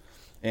 bulls,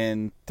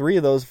 and 3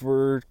 of those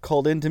were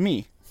called in to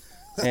me,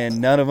 and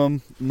none of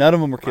them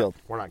were killed.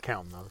 We're not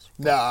counting those.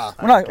 Nah.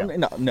 We're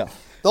not. No.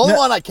 The only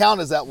one I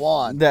count is that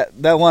one. That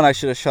one I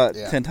should have shot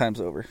Yeah. 10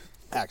 times over.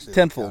 Actually,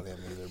 tenfold. I don't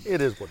count him either.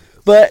 It is what it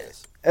is.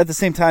 But at the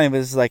same time, it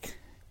was like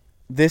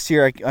this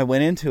year I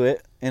went into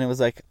it, and it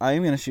was like, I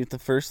am going to shoot the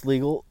first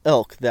legal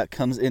elk that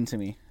comes into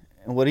me.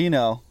 And what do you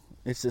know?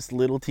 It's this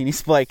little teeny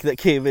spike that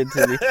came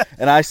into me,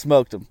 and I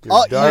smoked him.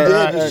 Oh, you darn did?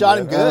 right. You shot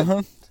him good?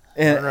 Uh-huh.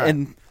 And, Darn right.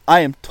 and I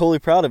am totally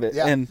proud of it.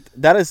 Yeah. And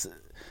that is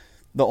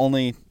the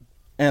only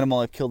animal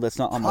I've killed that's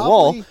not on the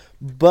Probably. wall.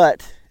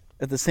 But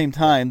at the same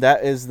time,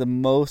 that is the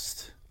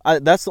most...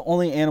 that's the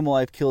only animal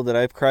I've killed that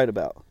I've cried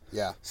about.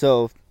 Yeah.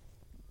 So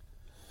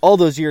all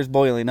those years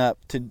boiling up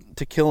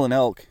to kill an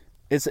elk,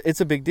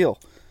 it's a big deal.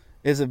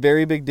 It's a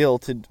very big deal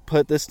to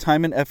put this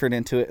time and effort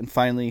into it and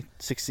finally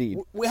succeed.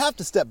 We have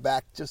to step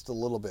back just a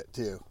little bit,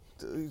 too.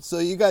 So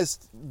you guys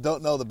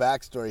don't know the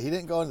backstory. He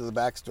didn't go into the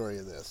backstory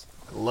of this.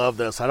 Love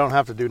this. I don't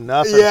have to do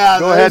nothing. Yeah,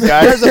 Go ahead,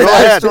 guys. There's a Go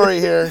ahead. backstory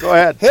here. Go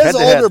ahead. His Head to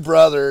head. older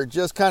brother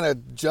just kind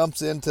of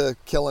jumps into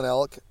killing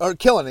elk, or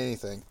killing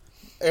anything.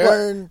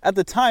 Aaron... At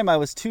the time, I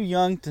was too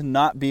young to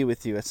not be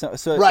with you.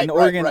 So Right, in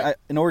Oregon, right.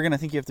 in Oregon, I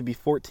think you have to be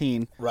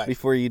 14 Right.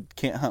 before you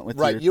can't hunt with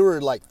Right, your you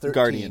were like 13.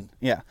 guardian.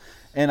 Yeah,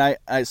 and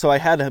so I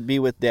had to be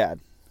with Dad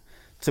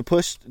to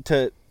push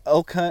to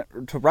elk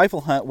hunt, to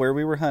rifle hunt where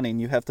we were hunting.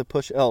 You have to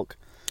push elk,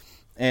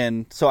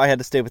 and so I had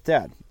to stay with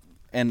Dad.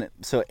 And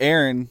so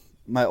Aaron,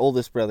 my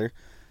oldest brother,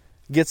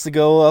 gets to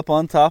go up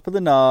on top of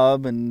the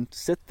knob and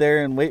sit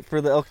there and wait for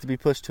the elk to be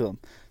pushed to him.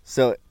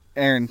 So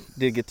Aaron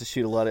did get to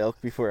shoot a lot of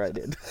elk before I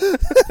did.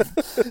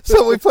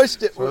 So we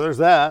pushed it. So there's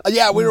that.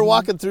 Yeah, we were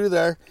walking through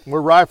there.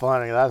 We're rifle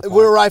hunting at that point.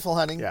 We were rifle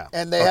hunting, Yeah.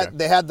 and they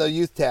Okay. had the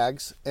youth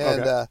tags,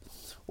 and Okay.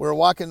 we were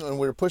walking and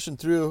we were pushing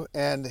through,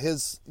 and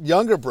his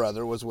younger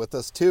brother was with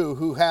us too,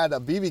 who had a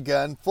BB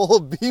gun full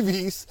of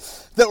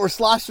BBs that were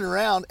sloshing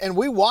around, and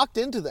we walked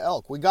into the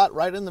elk. We got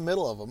right in the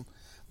middle of them,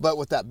 But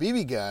with that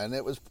BB gun,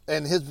 it was,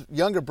 and his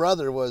younger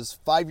brother was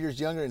 5 years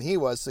younger than he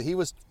was, so he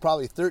was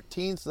probably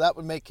 13, so that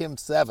would make him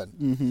 7.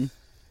 Mm-hmm.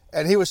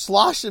 And he was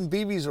sloshing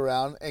BBs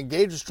around, and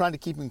Gage was trying to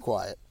keep him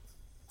quiet,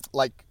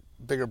 like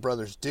bigger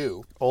brothers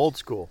do. Old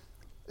school.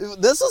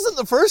 This isn't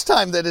the first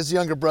time that his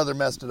younger brother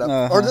messed it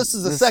up, or this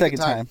is the second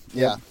time.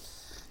 Yep.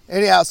 Yeah.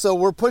 Anyhow, so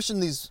we're pushing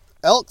these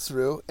elk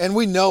through, and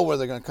we know where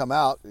they're going to come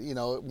out. You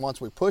know, once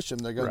we push them,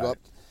 they're going to go up.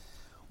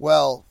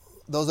 Well,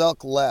 those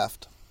elk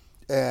left,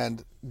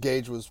 and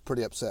Gage was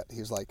pretty upset. He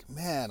was like,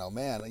 man, oh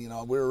man, you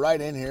know, we were right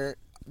in here.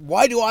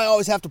 Why do I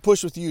always have to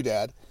push with you,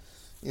 Dad?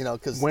 You know,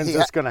 because when's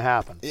this going to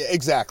happen? Yeah,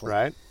 exactly.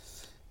 Right.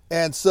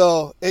 And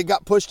so it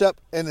got pushed up,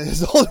 and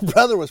his older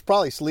brother was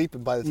probably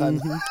sleeping by the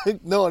time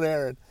knowing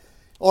Aaron,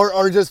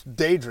 or just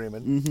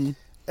daydreaming.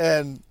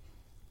 Mm-hmm.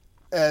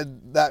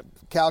 And that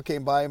cow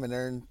came by him, and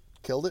Aaron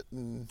killed it,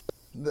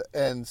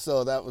 and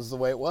so that was the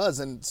way it was.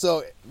 And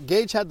so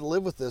Gage had to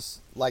live with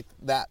this like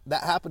that.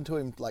 That happened to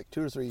him like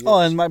 2 or 3 years. Oh,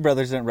 and my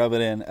brothers didn't rub it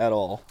in at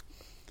all.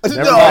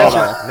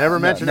 Never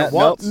mentioned it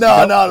once.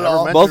 No, not at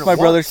all. Both my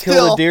brothers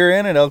killed a deer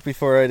and an elk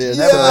before I did.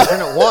 Never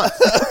mentioned it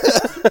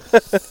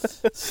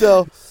once.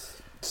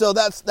 So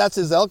that's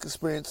his elk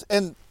experience.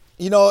 And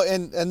you know,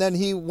 and then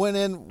we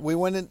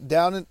went in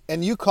down,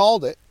 and you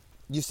called it.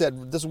 You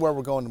said, this is where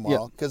we're going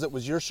tomorrow, because it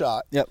was your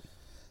shot. Yep.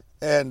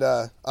 And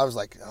I was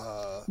like,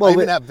 I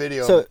even have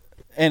video. So,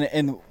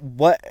 and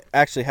what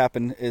actually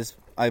happened is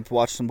I've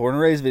watched some Born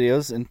and Raised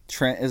videos, and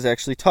Trent has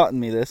actually taught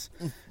me this,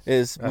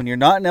 is when you're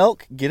not an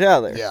elk, get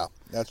out of there. Yeah,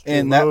 that's true.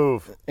 And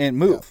move.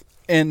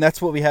 Yeah. And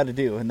that's what we had to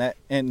do.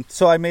 And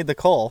so I made the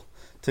call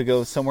to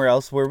go somewhere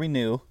else where we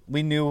knew.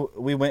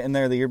 We went in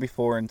there the year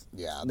before, and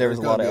there was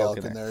a lot of elk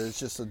in there. It's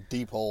just a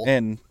deep hole.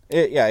 And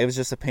it was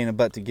just a pain in the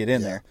butt to get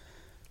in there.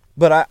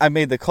 But I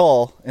made the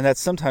call, and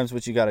that's sometimes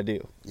what you got to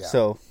do. Yeah.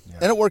 So,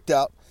 and it worked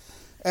out.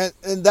 And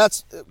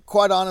that's,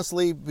 quite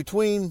honestly,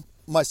 between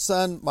my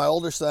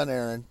older son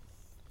Aaron,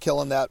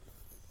 killing that,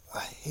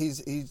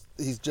 he's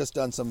just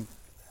done some.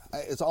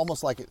 It's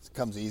almost like it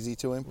comes easy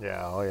to him.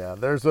 Yeah, oh yeah.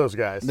 There's those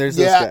guys. There's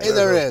those guys.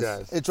 There is.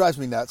 Guys. It drives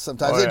me nuts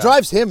sometimes. Oh, yeah. It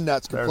drives him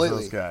nuts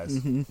completely. There's those guys.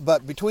 Mm-hmm.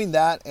 But between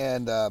that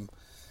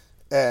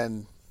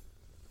and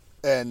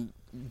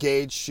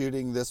Gage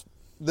shooting this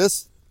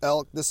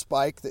elk, this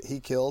spike that he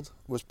killed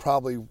was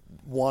probably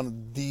one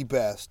of the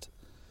best.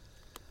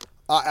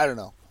 I don't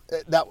know.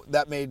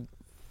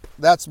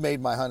 That's made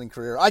my hunting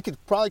career. I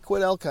could probably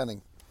quit elk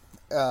hunting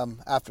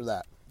after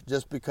that,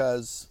 just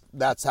because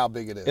that's how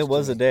big it is. it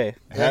was a day.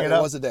 Hang it it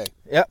up. was a day.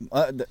 Yep.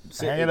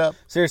 Hang it up.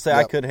 Seriously,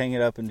 I Yep. could hang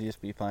it up and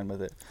just be fine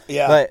with it.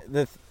 Yeah.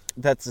 But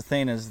that's the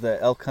thing, is the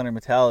elk hunter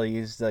mentality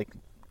is like,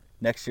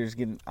 next year's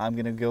I'm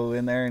going to go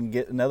in there and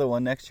get another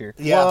one next year.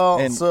 Yeah. Well,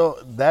 And- so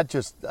that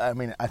just, I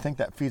mean, I think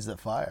that feeds that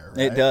fire,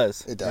 right? It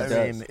does. It does.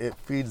 I mean, it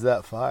feeds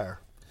that fire.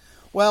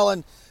 Well,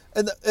 and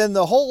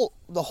the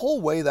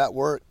whole way that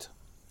worked,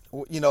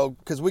 you know,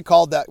 because we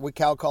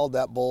cow called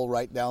that bull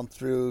right down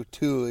through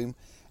to him,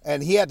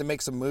 and he had to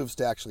make some moves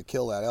to actually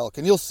kill that elk,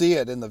 and you'll see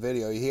it in the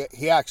video.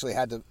 He actually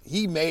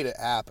he made it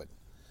happen,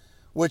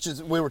 which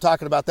is, we were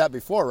talking about that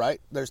before, right?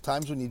 There's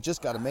times when you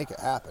just got to make it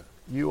happen,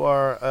 You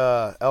are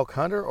a elk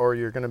hunter, or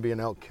you're going to be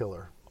an elk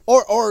killer,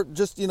 or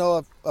just, you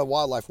know, a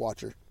wildlife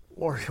watcher.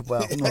 or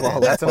well,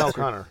 that's an elk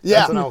hunter. Yeah.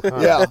 That's an elk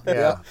hunter.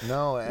 Yeah.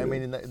 No, I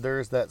mean,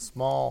 there's that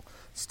small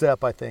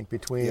step, I think,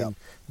 between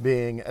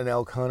being an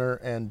elk hunter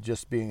and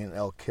just being an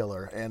elk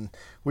killer. And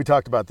we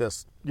talked about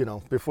this, you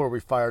know, before we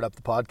fired up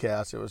the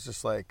podcast. It was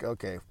just like,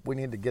 okay, we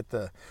need to get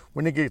some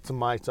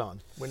mics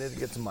on. We need to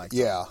get some mics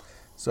on.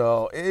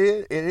 So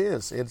it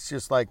is. It's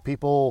just like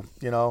people,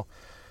 you know,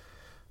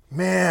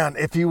 man,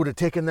 if you would have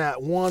taken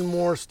that one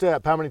more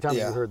step. How many times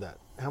have you heard that?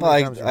 How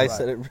many times have you I heard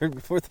said that? it right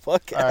before the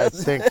podcast. I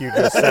think you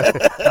just said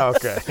it.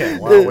 Okay.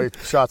 Wow,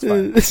 shots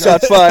fired.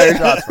 Shots fired.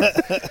 Shots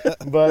fired.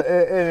 But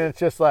and it's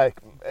just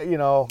like, you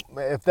know,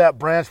 if that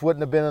branch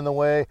wouldn't have been in the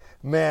way,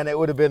 man, it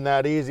would have been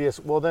that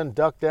easiest. Well, then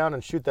duck down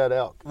and shoot that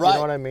elk. Right. You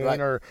know what I mean? Right.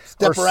 Or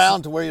step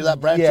around to where that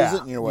branch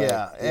isn't in your way.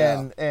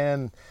 Yeah.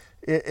 And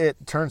it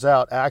turns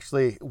out,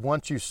 actually,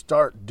 once you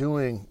start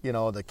doing, you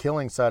know, the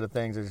killing side of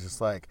things, it's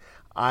just like,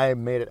 I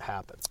made it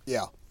happen.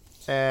 Yeah.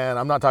 And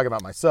I'm not talking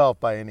about myself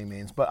by any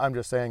means, but I'm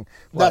just saying,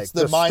 like, That's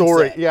the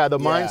story. mindset. Yeah, the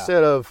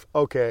mindset of,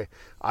 okay,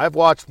 I've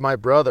watched my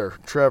brother,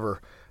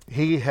 Trevor.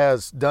 He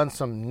has done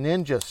some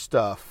ninja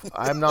stuff.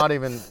 I'm not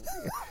even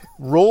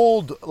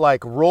rolled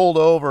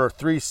over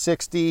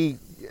 360.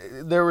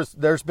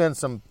 There's been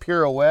some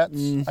pirouettes.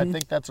 Mm-hmm. I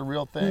think that's a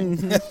real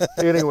thing.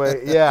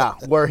 Anyway, yeah,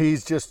 where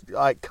he's just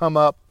like come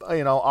up,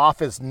 you know, off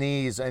his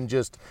knees and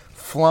just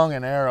flung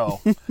an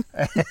arrow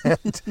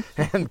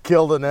and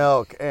killed an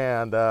elk.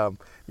 And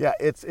yeah,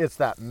 it's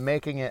that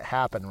making it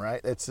happen,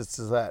 right? It's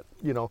that,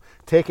 you know,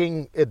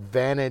 taking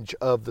advantage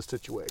of the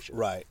situation,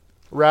 Right.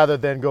 rather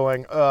than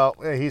going,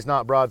 he's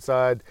not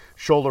broadside,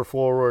 shoulder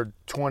forward,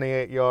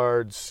 28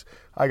 yards.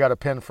 I got a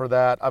pin for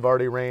that. I've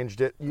already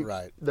ranged it.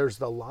 Right. There's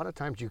a lot of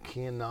times you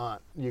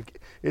cannot.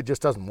 It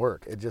just doesn't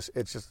work.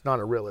 It's just not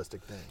a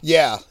realistic thing.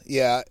 Yeah.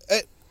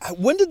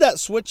 When did that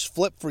switch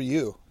flip for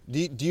you?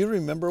 Do you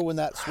remember when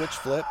that switch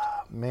flipped?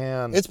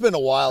 Man, It's been a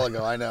while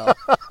ago, I know.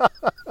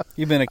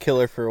 You've been a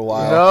killer for a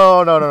while.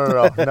 no, not at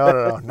all.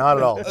 Not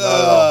at all.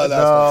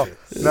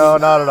 No,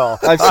 not at all.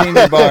 I've seen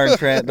your barn,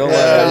 Trent. Don't worry.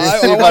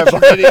 I watch your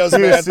videos,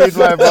 man. You've seen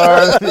my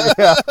barn.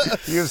 Yeah,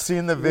 you've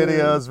seen the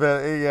videos,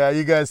 but yeah,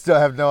 you guys still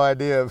have no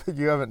idea.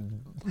 You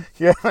haven't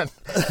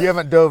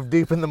dove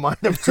deep in the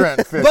mind of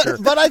Trent Fisher.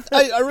 But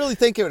I really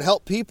think it would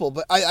help people.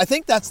 But I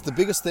think that's the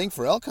biggest thing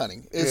for elk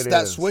hunting is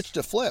that switch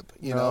to flip.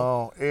 You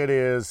know, it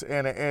is,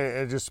 and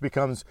it just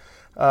becomes.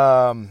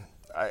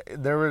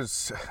 There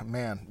was,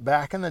 man,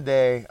 back in the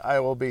day, I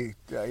will be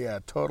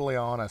totally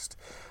honest.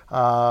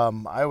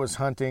 I was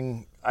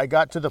hunting. I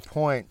got to the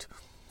point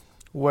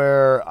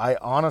where I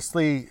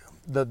honestly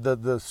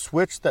the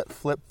switch that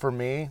flipped for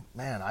me,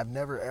 man, I've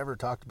never ever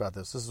talked about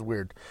this. This is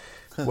weird.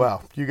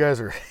 Wow, you guys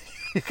are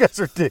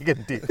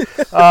digging deep.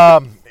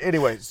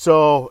 Anyway,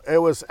 so it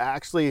was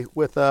actually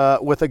with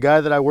a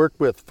guy that I worked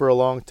with for a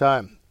long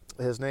time.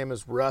 His name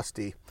is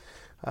Rusty.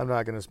 I'm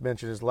not going to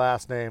mention his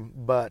last name,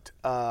 but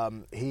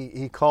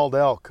he called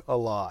elk a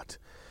lot.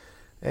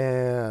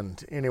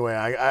 And anyway,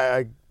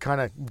 I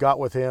kind of got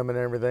with him and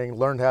everything,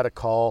 learned how to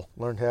call,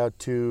 learned how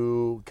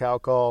to cow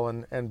call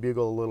and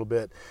bugle a little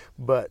bit.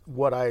 But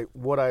what I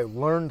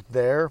learned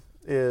there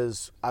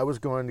is I was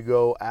going to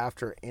go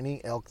after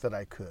any elk that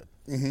I could.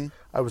 Mm-hmm.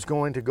 I was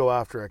going to go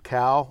after a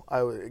cow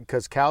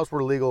because cows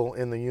were legal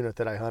in the unit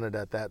that I hunted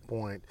at that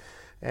point.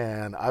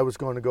 And I was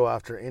going to go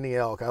after any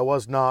elk. I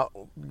was not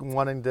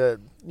wanting to,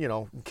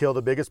 kill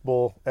the biggest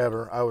bull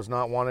ever. I was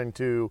wanting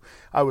to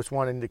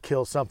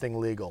kill something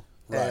legal.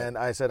 Right. And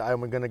I said,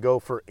 I'm going to go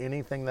for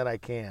anything that I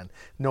can,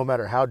 no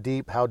matter how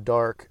deep, how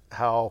dark,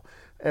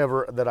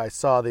 however that I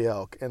saw the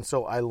elk. And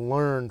so I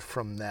learned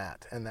from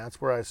that. And that's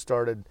where I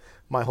started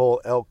my whole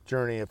elk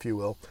journey, if you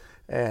will.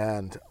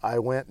 And I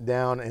went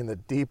down in the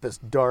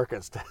deepest,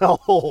 darkest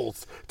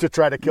hellholes to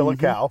try to kill a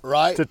cow.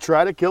 Right. To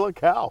try to kill a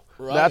cow.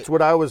 Right. That's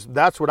what I was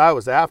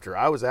after.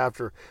 I was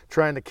after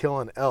trying to kill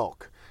an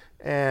elk.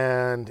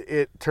 And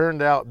it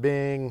turned out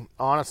being,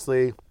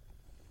 honestly,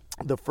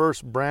 the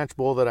first branch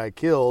bull that I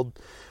killed,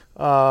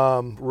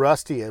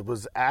 Rusty, it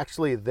was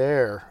actually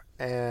there.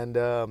 And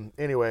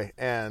anyway,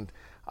 and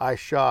I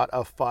shot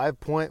a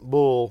 5-point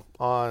bull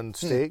on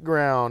state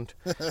ground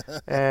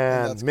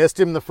and missed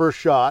him the first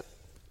shot.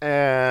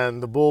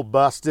 And the bull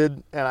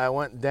busted, and I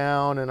went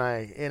down, and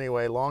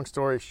anyway, long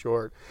story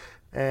short,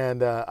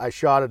 and I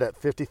shot it at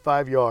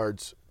 55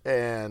 yards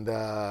and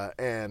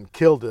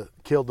killed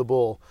the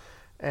bull,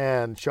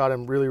 and shot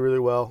him really, really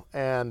well.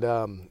 And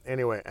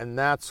anyway, and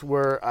that's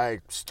where I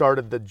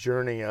started the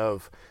journey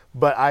of.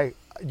 But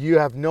you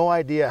have no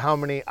idea how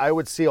many. I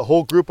would see a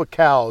whole group of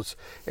cows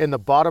in the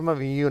bottom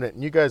of a unit,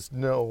 and you guys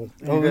know.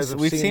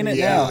 We've seen it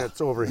the now. Units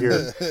over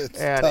here,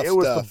 and tough it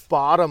was stuff.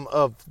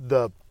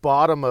 the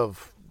bottom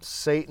of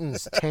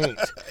Satan's taint,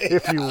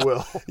 if you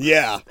will.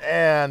 Yeah.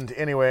 And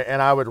anyway, and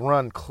I would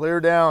run clear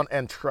down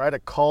and try to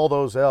call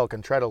those elk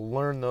and try to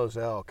learn those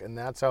elk, and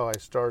that's how I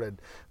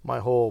started my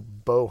whole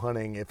bow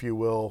hunting, if you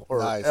will, or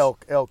Nice.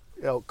 elk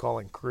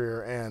calling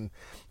career. And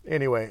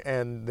anyway,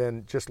 and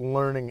then just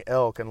learning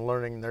elk and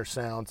learning their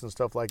sounds and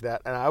stuff like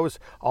that. And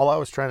all I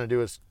was trying to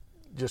do is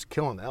just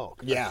kill an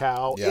elk, Yeah. a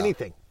cow, Yeah.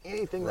 anything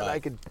that I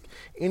Right. could,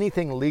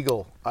 anything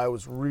legal. I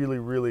was really,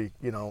 really,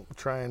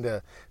 trying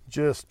to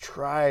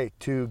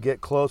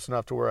get close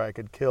enough to where I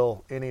could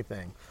kill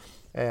anything.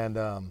 And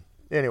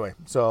anyway,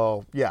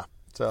 so yeah,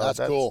 so That's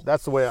cool.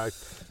 That's the way I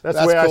That's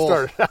I cool.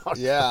 started out.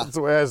 Yeah. That's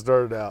the way I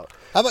started out.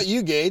 How about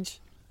you, Gage?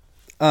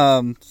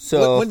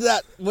 So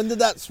When did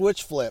that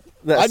switch flip?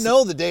 I That's-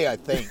 know the day, I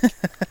think.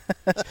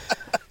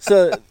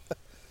 So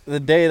the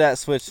day that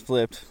switch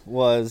flipped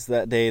was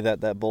that day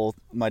that bull,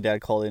 my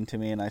dad called into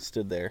me, and I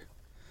stood there.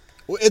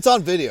 Well, it's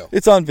on video.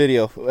 It's on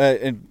video,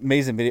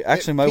 amazing video.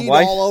 Actually, my Peed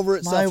wife, all over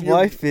itself. my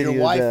wife videoed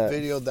Your wife that.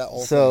 videoed that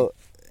whole So,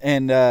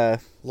 and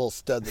little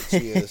stud that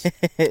she is.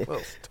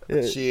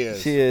 She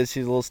is. She is.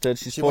 She's a little stud.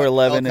 She's She went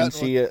 4'11", elk and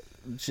hunting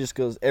she just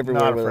goes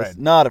everywhere Not with us.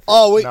 afraid. Not afraid.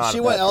 Oh wait, Not she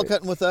a went bad elk thing.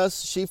 hunting with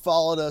us. She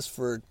followed us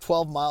for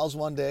 12 miles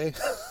one day.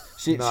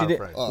 She Not did.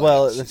 afraid. Oh,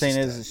 Well, yeah, the she's thing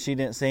dead. is, she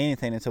didn't say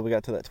anything until we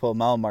got to that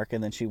 12-mile mark,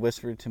 and then she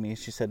whispered to me.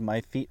 She said,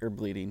 "My feet are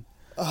bleeding,"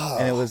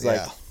 and it was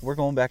like, yeah. "We're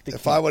going back to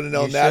If camp." I would have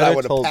known You that, I shoulda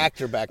would have told me. packed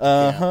her back to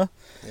Uh-huh. camp.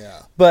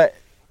 Yeah. But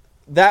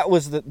that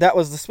was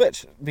the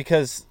switch,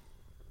 because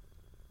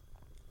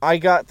I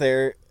got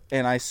there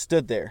and I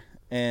stood there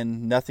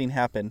and nothing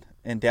happened,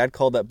 and Dad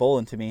called that bull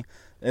into me,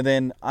 and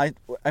then I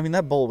mean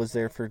that bull was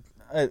there for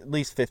at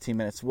least 15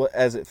 minutes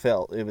as it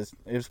felt. It was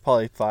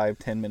probably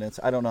 5-10 minutes.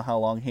 I don't know how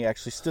long he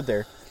actually stood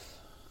there.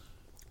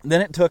 Then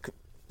it took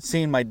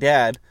seeing my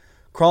dad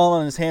crawling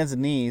on his hands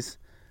and knees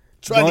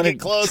Trying to get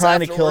close trying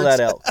to kill afterwards.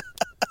 that elk.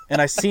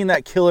 And I seen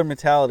that killer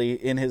mentality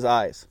in his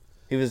eyes.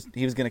 He was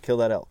going to kill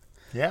that elk.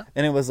 Yeah.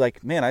 And it was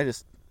like, man,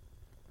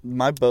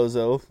 my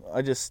bozo,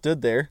 I just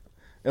stood there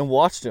and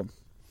watched him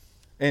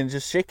and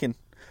just shaking.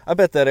 I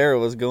bet that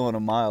arrow was going a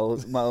mile.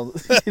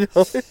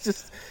 It's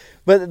just,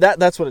 but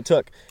that's what it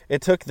took.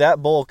 It took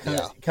that bull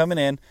coming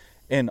in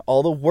and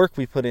all the work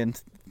we put in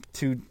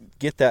to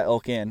get that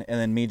elk in, and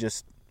then me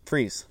just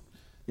freeze.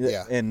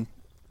 Yeah. And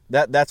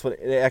that's what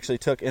it actually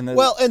took. And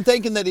and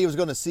thinking that he was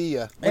going to see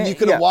you when you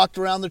could have walked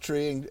around the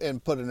tree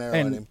and put an arrow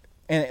at him.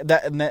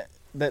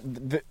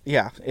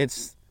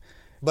 It's.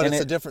 But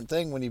it's a different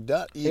thing when you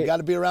got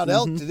to be around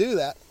elk to do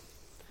that.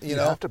 You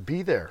know, have to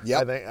be there.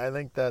 Yep. I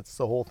think that's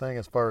the whole thing.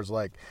 As far as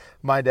like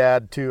my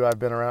dad too, I've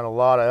been around a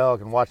lot of elk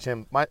and watched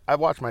him. I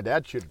watched my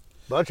dad shoot a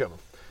bunch of them.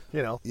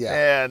 You know,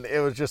 and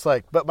it was just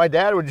like, but my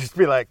dad would just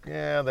be like,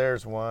 "Yeah,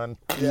 there's one,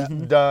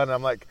 done."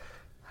 I'm like,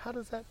 how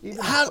does that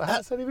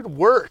even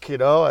work? You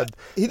know, and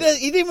he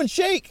didn't even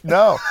shake.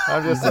 No,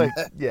 I'm just like,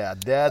 yeah,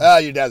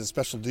 Dad. Your dad's a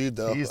special dude,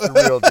 though. He's the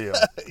real deal.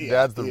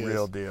 Dad's the he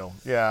real is. Deal.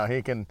 Yeah,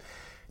 he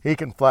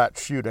can flat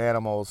shoot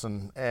animals,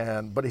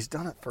 but he's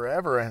done it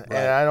forever, and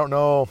I don't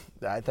know.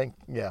 I think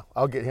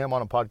I'll get him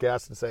on a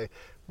podcast and say,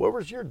 what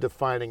was your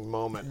defining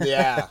moment?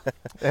 Yeah,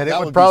 and it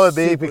would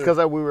probably be because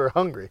we were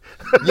hungry.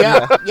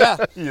 Yeah.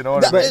 You know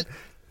what I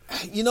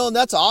mean? And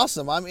that's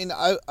awesome. I mean,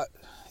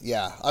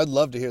 I'd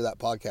love to hear that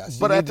podcast.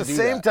 But at the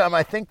same time,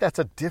 I think that's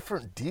a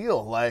different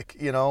deal. Like,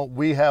 you know,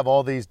 we have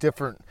all these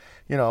different,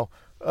 you know,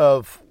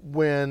 of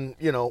when,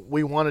 you know,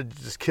 we wanted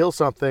to just kill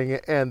something,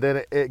 and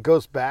then it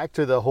goes back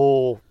to the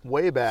whole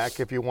way back,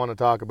 if you want to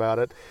talk about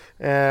it,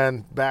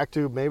 and back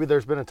to maybe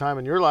there's been a time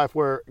in your life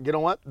where, you know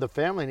what, the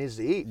family needs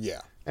to eat.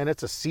 Yeah. And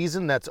it's a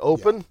season that's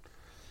open.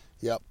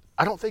 Yep.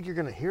 I don't think you're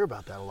going to hear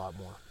about that a lot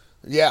more.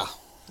 Yeah.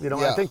 You know,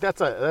 I think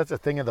that's a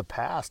thing of the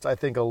past, I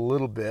think, a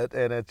little bit,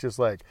 and it's just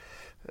like,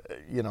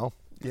 you know,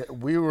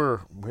 we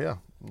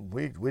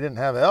didn't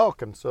have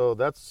elk, and so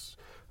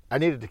I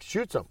needed to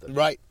shoot something.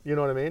 Right. You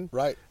know what I mean?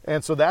 Right.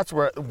 And so that's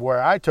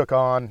where I took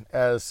on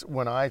as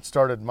when I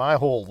started my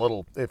whole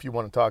little, if you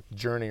want to talk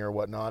journey or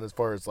whatnot, as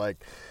far as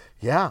like,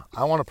 I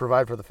want to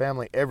provide for the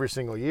family every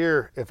single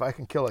year. If I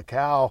can kill a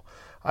cow,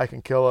 I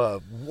can kill a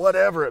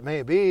whatever it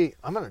may be,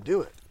 I'm going to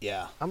do it.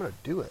 Yeah. I'm going to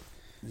do it.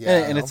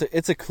 Yeah. And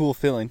it's a cool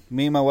feeling.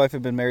 Me and my wife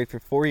have been married for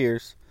 4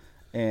 years.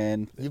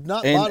 And you've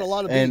not bought a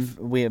lot of beef.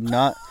 And we have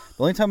not.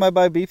 The only time I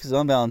buy beef is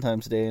on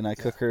Valentine's Day, and I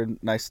cook her a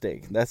nice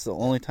steak. That's the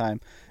only time.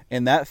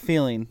 And that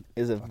feeling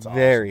is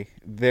very,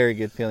 very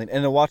good feeling.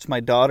 And to watch my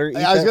daughter eat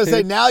I was going to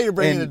say, now you're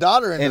bringing a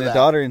daughter into and that. a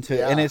daughter into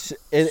Yeah. it. And it's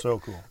so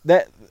cool.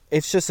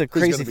 It's just a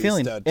crazy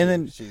feeling. And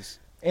then she is.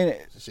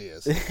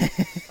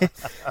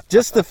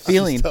 Just the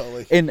feeling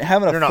and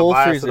having a full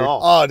freezer. At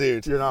all. Oh,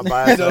 dude, you're not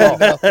biased at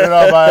all. You're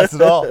not biased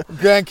at all.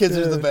 Grandkids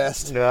are the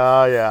best.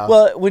 Oh yeah.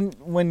 Well,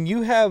 when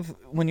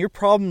your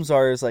problems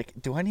is like,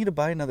 do I need to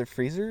buy another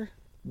freezer?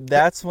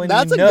 That's when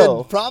that's you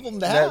know. a good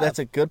problem to have. That's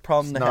a good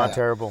problem to have. It's not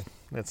terrible.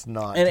 It's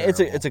not. And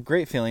terrible. it's a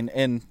great feeling.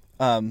 And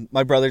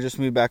my brother just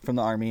moved back from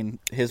the Army, and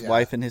his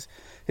wife and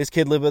his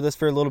kid lived with us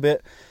for a little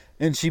bit,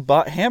 and she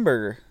bought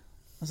hamburger.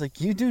 I was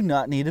like, you do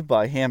not need to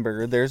buy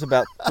hamburger. There's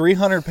about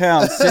 300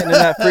 pounds sitting in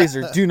that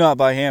freezer. Do not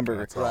buy hamburger.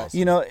 That's awesome.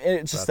 You know,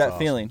 it's just that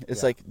feeling.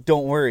 It's like,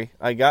 don't worry.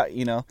 I got,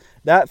 you know,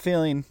 that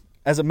feeling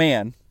as a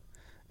man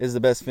is the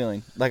best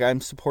feeling. Like,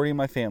 I'm supporting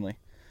my family.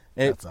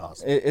 That's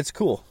awesome. It's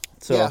cool.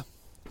 So, yeah.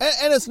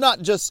 And it's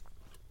not just,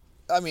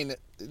 I mean,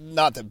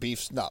 not that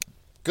beef's not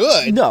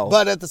good. No.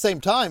 But at the same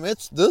time,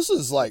 this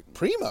is like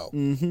primo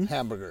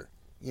hamburger,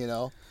 you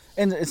know?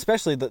 And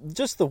especially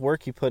just the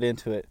work you put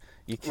into it.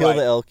 You kill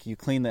the elk, you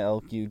clean the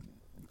elk, you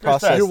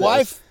process your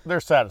wife.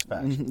 There's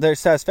satisfaction. There's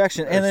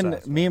satisfaction. And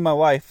then me and my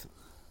wife,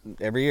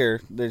 every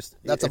year, that's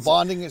a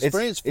bonding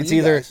experience for it's you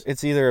either guys.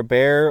 It's either a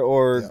bear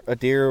or a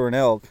deer or an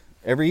elk.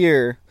 Every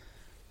year,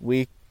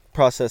 we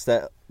process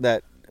that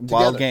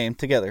wild game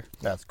together.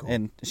 That's cool.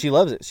 And she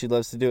loves it. She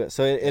loves to do it.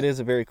 So it is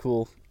a very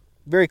cool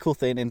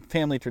thing. And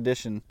family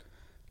tradition,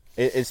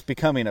 it's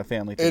becoming a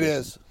family tradition. It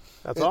is.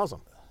 That's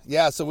awesome.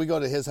 Yeah, so we go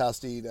to his house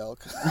to eat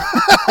elk.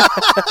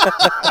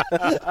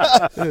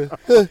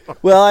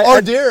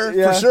 Or deer,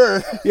 for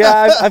sure.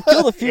 Yeah, I've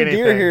killed a few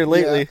deer here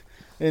lately.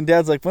 Yeah. And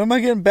Dad's like, when am I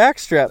getting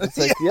backstrap? It's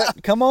like,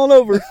 come on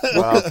over.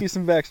 We'll cook you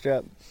some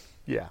backstrap.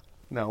 Yeah.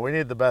 No, we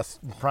need the best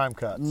prime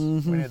cuts. We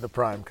need the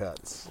prime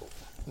cuts.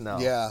 No.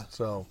 Yeah.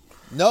 So.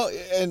 No,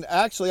 and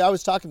actually, I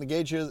was talking to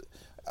Gage here,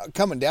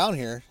 coming down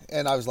here,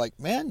 and I was like,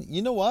 man,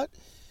 you know what?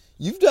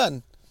 You've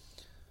done...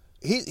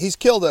 He's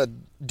killed a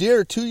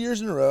deer 2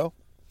 years in a row.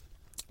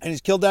 And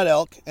he's killed that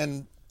elk,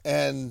 and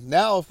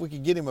now if we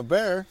could get him a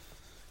bear,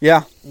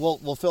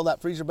 we'll fill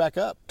that freezer back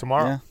up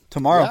Tomorrow. Yeah,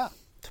 tomorrow. Yeah.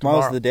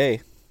 Tomorrow's the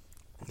day.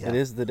 Yeah. It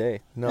is the day.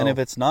 No. And if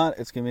it's not,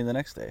 it's gonna be the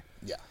next day.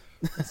 Yeah,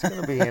 It's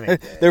going to be any day.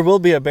 There will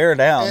be a bear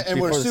down and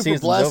before we're the super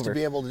season's blessed over. to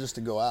be able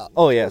to go out.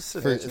 Oh yes,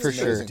 It's for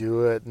sure. amazing.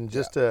 Do it, and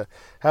just to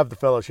have the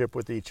fellowship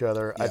with each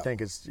other. Yeah. I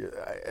think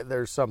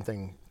there's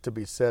something to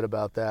be said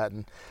about that,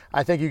 and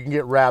I think you can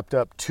get wrapped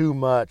up too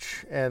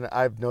much. And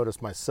I've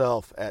noticed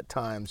myself at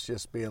times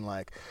just being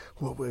like,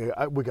 well,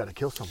 we got to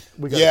kill something.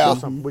 We got to kill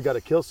something. We got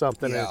to kill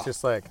something. Yeah. And it's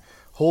just like,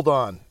 hold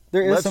on.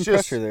 There is Let's some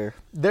just pressure there.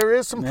 There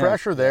is some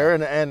pressure there,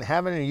 and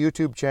having a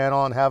YouTube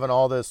channel and having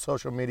all this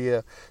social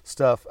media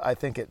stuff, I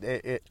think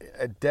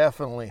it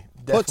definitely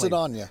puts it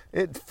on you.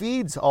 It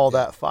feeds all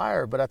that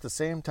fire, but at the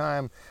same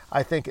time,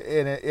 I think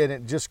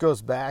it just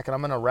goes back, and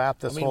I'm going to wrap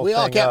this whole thing up. We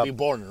all can't be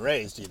born and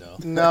raised, you know.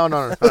 No.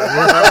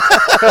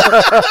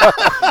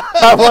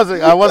 I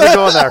wasn't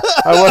going there.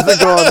 I wasn't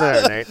going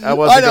there, Nate.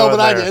 I know, but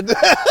I did.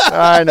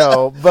 I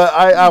know, but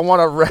I'm going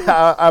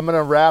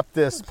to wrap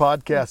this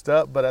podcast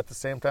up, but at the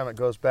same time, it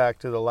goes back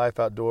to the life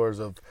outdoors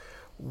of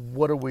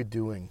what are we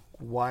doing?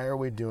 Why are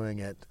we doing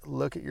it?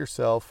 Look at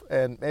yourself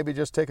and maybe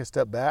just take a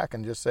step back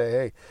and just say,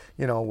 hey,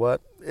 you know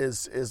what?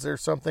 Is there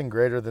something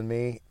greater than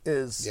me?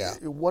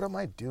 What am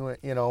I doing?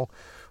 You know,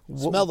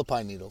 smell the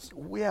pine needles.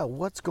 Yeah,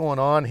 what's going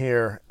on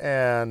here?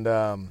 And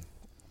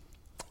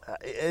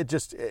it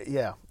just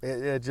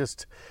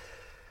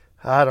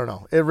I don't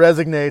know. It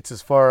resonates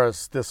as far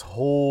as this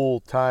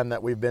whole time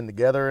that we've been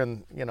together,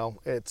 and you know,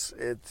 it's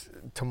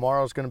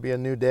tomorrow's going to be a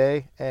new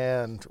day,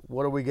 and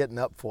what are we getting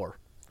up for?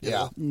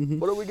 Yeah. Mm-hmm.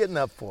 What are we getting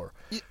up for?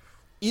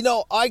 You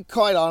know, I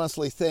quite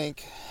honestly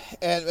think,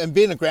 and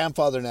being a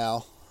grandfather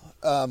now,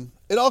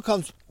 it all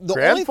comes.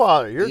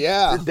 Grandfather, you're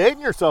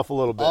dating yourself a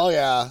little bit. Oh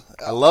yeah,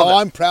 I love it.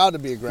 I'm proud to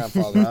be a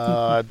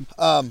grandfather.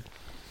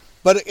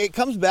 But it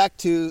comes back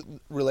to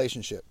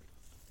relationship.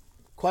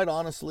 Quite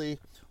honestly,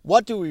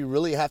 what do we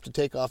really have to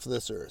take off of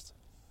this earth?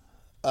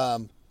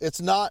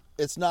 It's not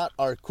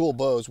our cool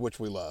bows, which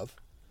we love.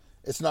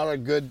 It's not our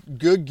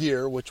good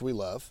gear, which we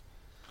love.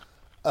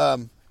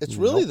 It's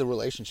really the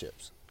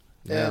relationships.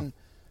 Yeah. And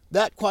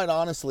that, quite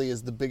honestly,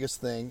 is the biggest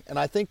thing. And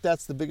I think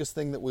that's the biggest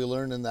thing that we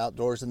learn in the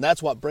outdoors. And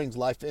that's what brings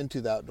life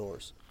into the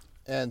outdoors.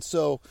 And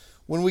so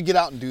when we get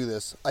out and do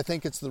this, I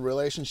think it's the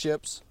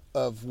relationships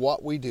of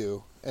what we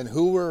do and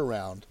who we're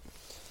around,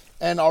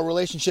 and our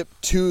relationship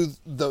to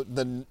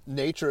the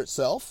nature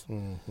itself,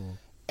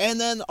 and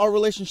then our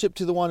relationship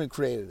to the one who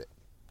created it.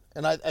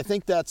 And I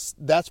think that's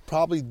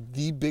probably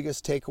the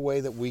biggest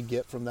takeaway that we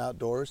get from the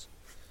outdoors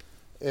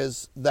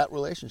is that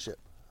relationship.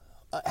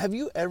 Have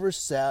you ever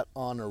sat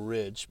on a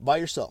ridge by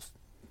yourself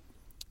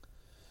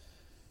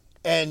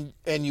and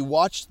you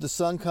watched the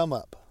sun come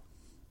up,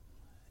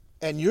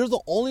 and you're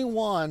the only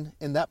one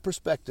in that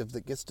perspective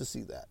that gets to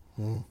see that?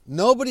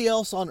 Nobody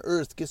else on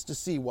earth gets to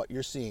see what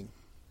you're seeing.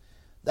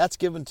 That's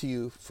given to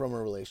you from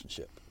a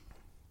relationship.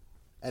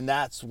 And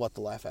that's what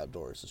the Life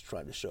Outdoors is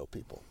trying to show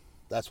people.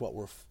 That's what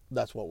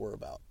we're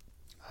about.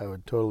 I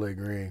would totally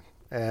agree.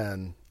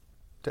 And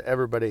to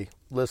everybody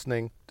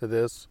listening to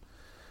this,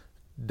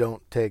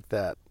 don't take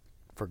that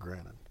for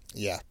granted.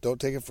 Yeah,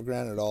 don't take it for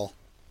granted at all.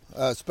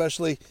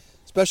 Especially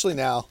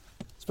now,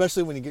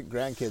 especially when you get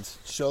grandkids,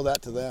 show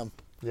that to them.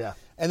 Yeah.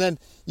 And then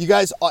you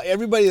guys,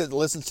 everybody that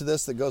listens to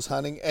this that goes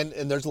hunting, and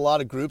there's a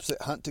lot of groups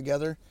that hunt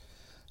together,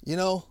 you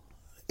know,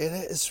 it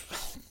is,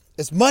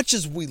 as much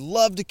as we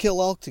love to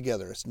kill elk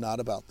together, it's not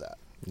about that.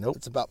 Nope.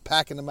 It's about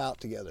packing them out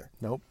together.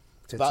 Nope.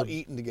 It's about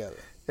eating together.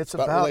 It's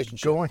about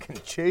going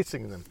and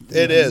chasing them.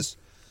 It is.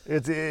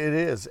 It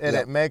is. And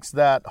it makes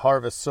that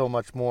harvest so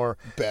much more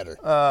better.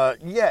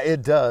 Yeah,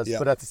 it does. Yep.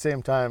 But at the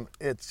same time,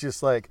 it's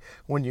just like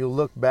when you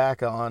look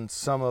back on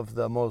some of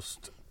the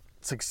most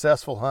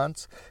successful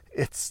hunts,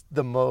 it's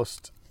the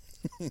most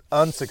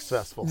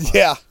unsuccessful hunt.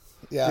 Yeah.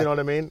 You know what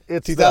I mean?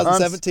 It's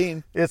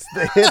 2017. It's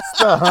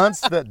the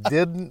hunts that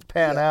didn't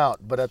pan out,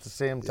 but at the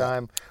same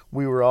time,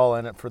 we were all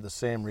in it for the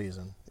same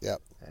reason.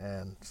 Yep.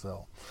 And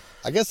so,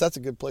 I guess that's a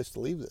good place to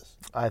leave this.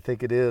 I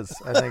think it is.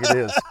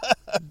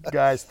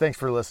 Guys, thanks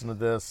for listening to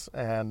this.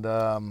 And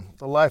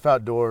the Life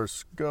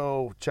Outdoors,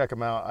 go check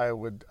them out. I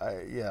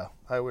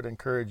would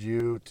encourage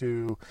you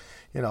to,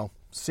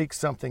 seek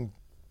something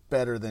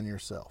better than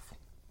yourself.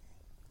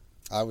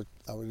 I would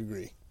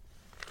agree.